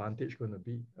competitive advantage going to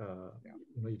be?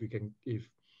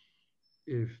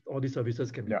 If all these services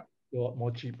can be bought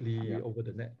more cheaply over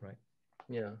the net, right?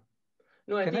 Yeah.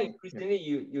 No, I think increasingly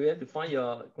you have to find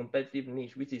your competitive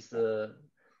niche, which is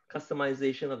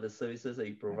customization of the services that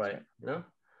you provide. Right.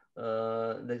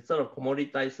 The sort of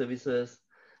commoditized services.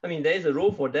 I mean, there is a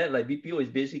role for that. Like BPO is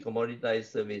basically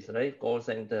commoditized service, right? Call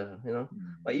center,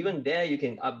 But even there, you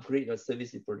can upgrade your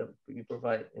service you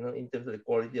provide, in terms of the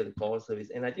quality of the call service.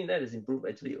 And I think that has improved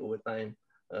actually over time.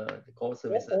 The call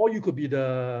service. Or you could be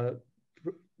the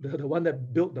one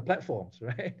that built the platforms,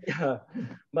 right? Yeah.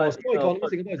 But Singapore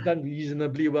has done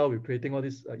reasonably well with creating all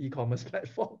these e-commerce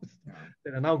platforms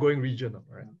that are now going regional,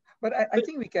 right? But I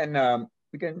think we can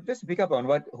just pick up on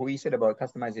what Hoe Ee said about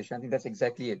customization. I think that's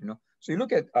exactly it. So you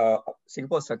look at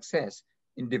Singapore's success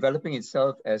in developing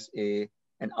itself as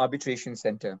an arbitration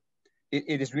center.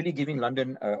 It is really giving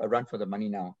London a run for the money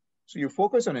now. So you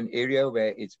focus on an area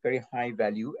where it's very high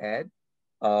value add,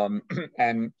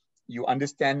 and you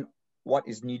understand what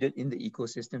is needed in the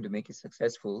ecosystem to make it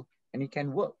successful, and it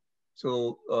can work.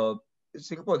 So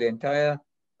Singapore, the entire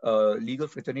legal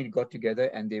fraternity got together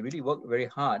and they really worked very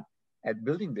hard at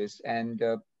building this, and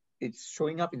it's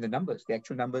showing up in the numbers. The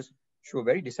actual numbers show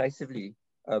very decisively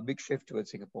a big shift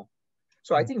towards Singapore.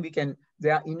 So I think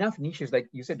there are enough niches, like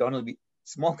you said, Donald,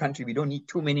 small country, we don't need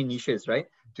too many niches, right,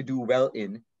 to do well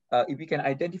in. If we can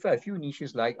identify a few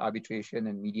niches like arbitration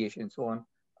and mediation and so on,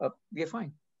 we are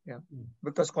fine. Yeah,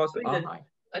 because costs are high.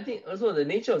 I think also the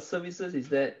nature of services is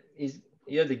that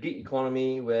you have the gig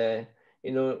economy where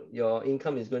your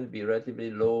income is going to be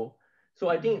relatively low. So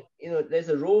I think there's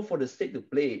a role for the state to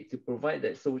play to provide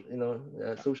that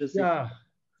social safety.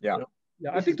 Yeah.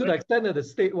 I think to the extent that the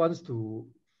state wants to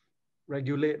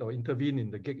regulate or intervene in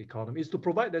the gig economy is to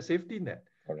provide that safety net.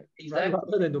 Correct. Exactly.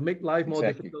 Rather than to make life more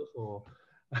difficult for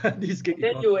these gig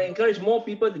then you encourage more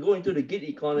people to go into the gig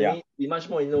economy, be much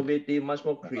more innovative, much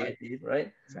more creative,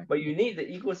 right? Exactly. But you need the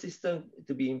ecosystem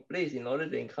to be in place in order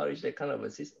to encourage that kind of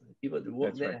people to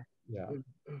work there. Right. Yeah.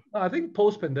 I think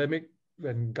post-pandemic,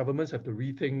 when governments have to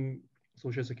rethink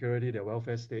social security, their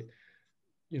welfare state,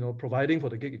 providing for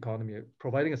the gig economy,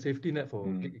 providing a safety net for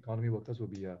gig economy workers will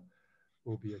be a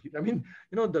I mean,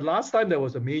 the last time there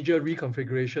was a major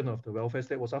reconfiguration of the welfare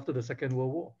state was after the Second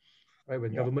World War. Right,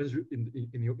 when governments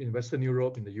in Western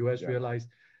Europe, in the US, realized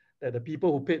that the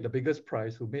people who paid the biggest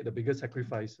price, who made the biggest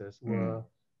sacrifices, were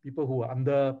people who were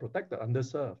underprotected,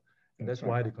 underserved. And that's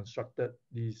why they constructed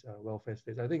these welfare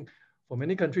states. I think for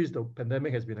many countries, the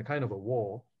pandemic has been a kind of a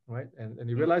war, right? And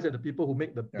you realize that the people who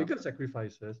make the biggest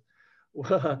sacrifices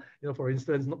were, for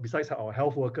instance, besides our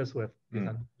health workers who have been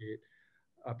underpaid,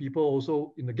 people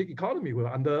also in the gig economy were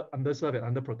underserved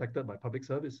and underprotected by public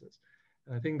services.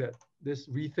 And I think that this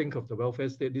rethink of the welfare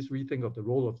state, this rethink of the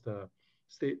role of the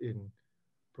state in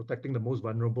protecting the most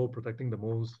vulnerable, protecting the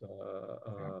most,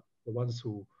 the ones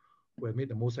who have made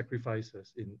the most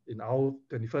sacrifices in our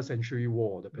 21st century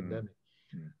war, the pandemic.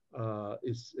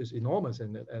 is enormous,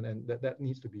 and that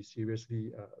needs to be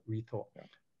seriously rethought. Yeah.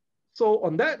 So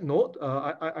on that note,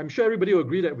 I'm sure everybody will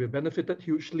agree that we've benefited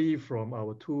hugely from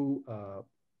our two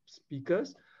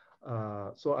speakers.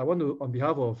 So I want to, on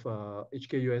behalf of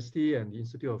HKUST and the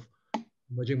Institute of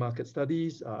Emerging Market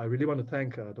Studies, I really want to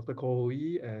thank Dr. Hoe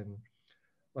Ee and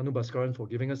Manu Bhaskaran for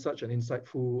giving us such an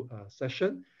insightful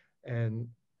session. And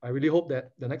I really hope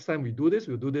that the next time we do this,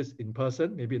 we'll do this in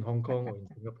person, maybe in Hong Kong or in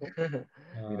Singapore.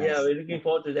 Yeah, we're looking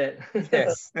forward to that.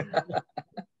 Yes.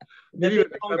 Maybe when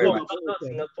the travel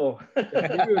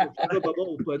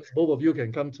bubble opens, both of you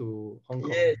can come to Hong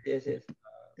Kong. Yes.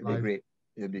 It'll be great.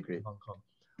 It'll be great. Hong Kong.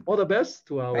 All the best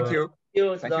to our... Thank you.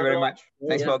 Thank you very much.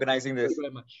 Thanks for organizing this. Thank you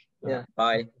very much. Yeah.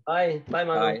 Bye. Bye,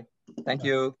 Manu. Bye. Thank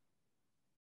you.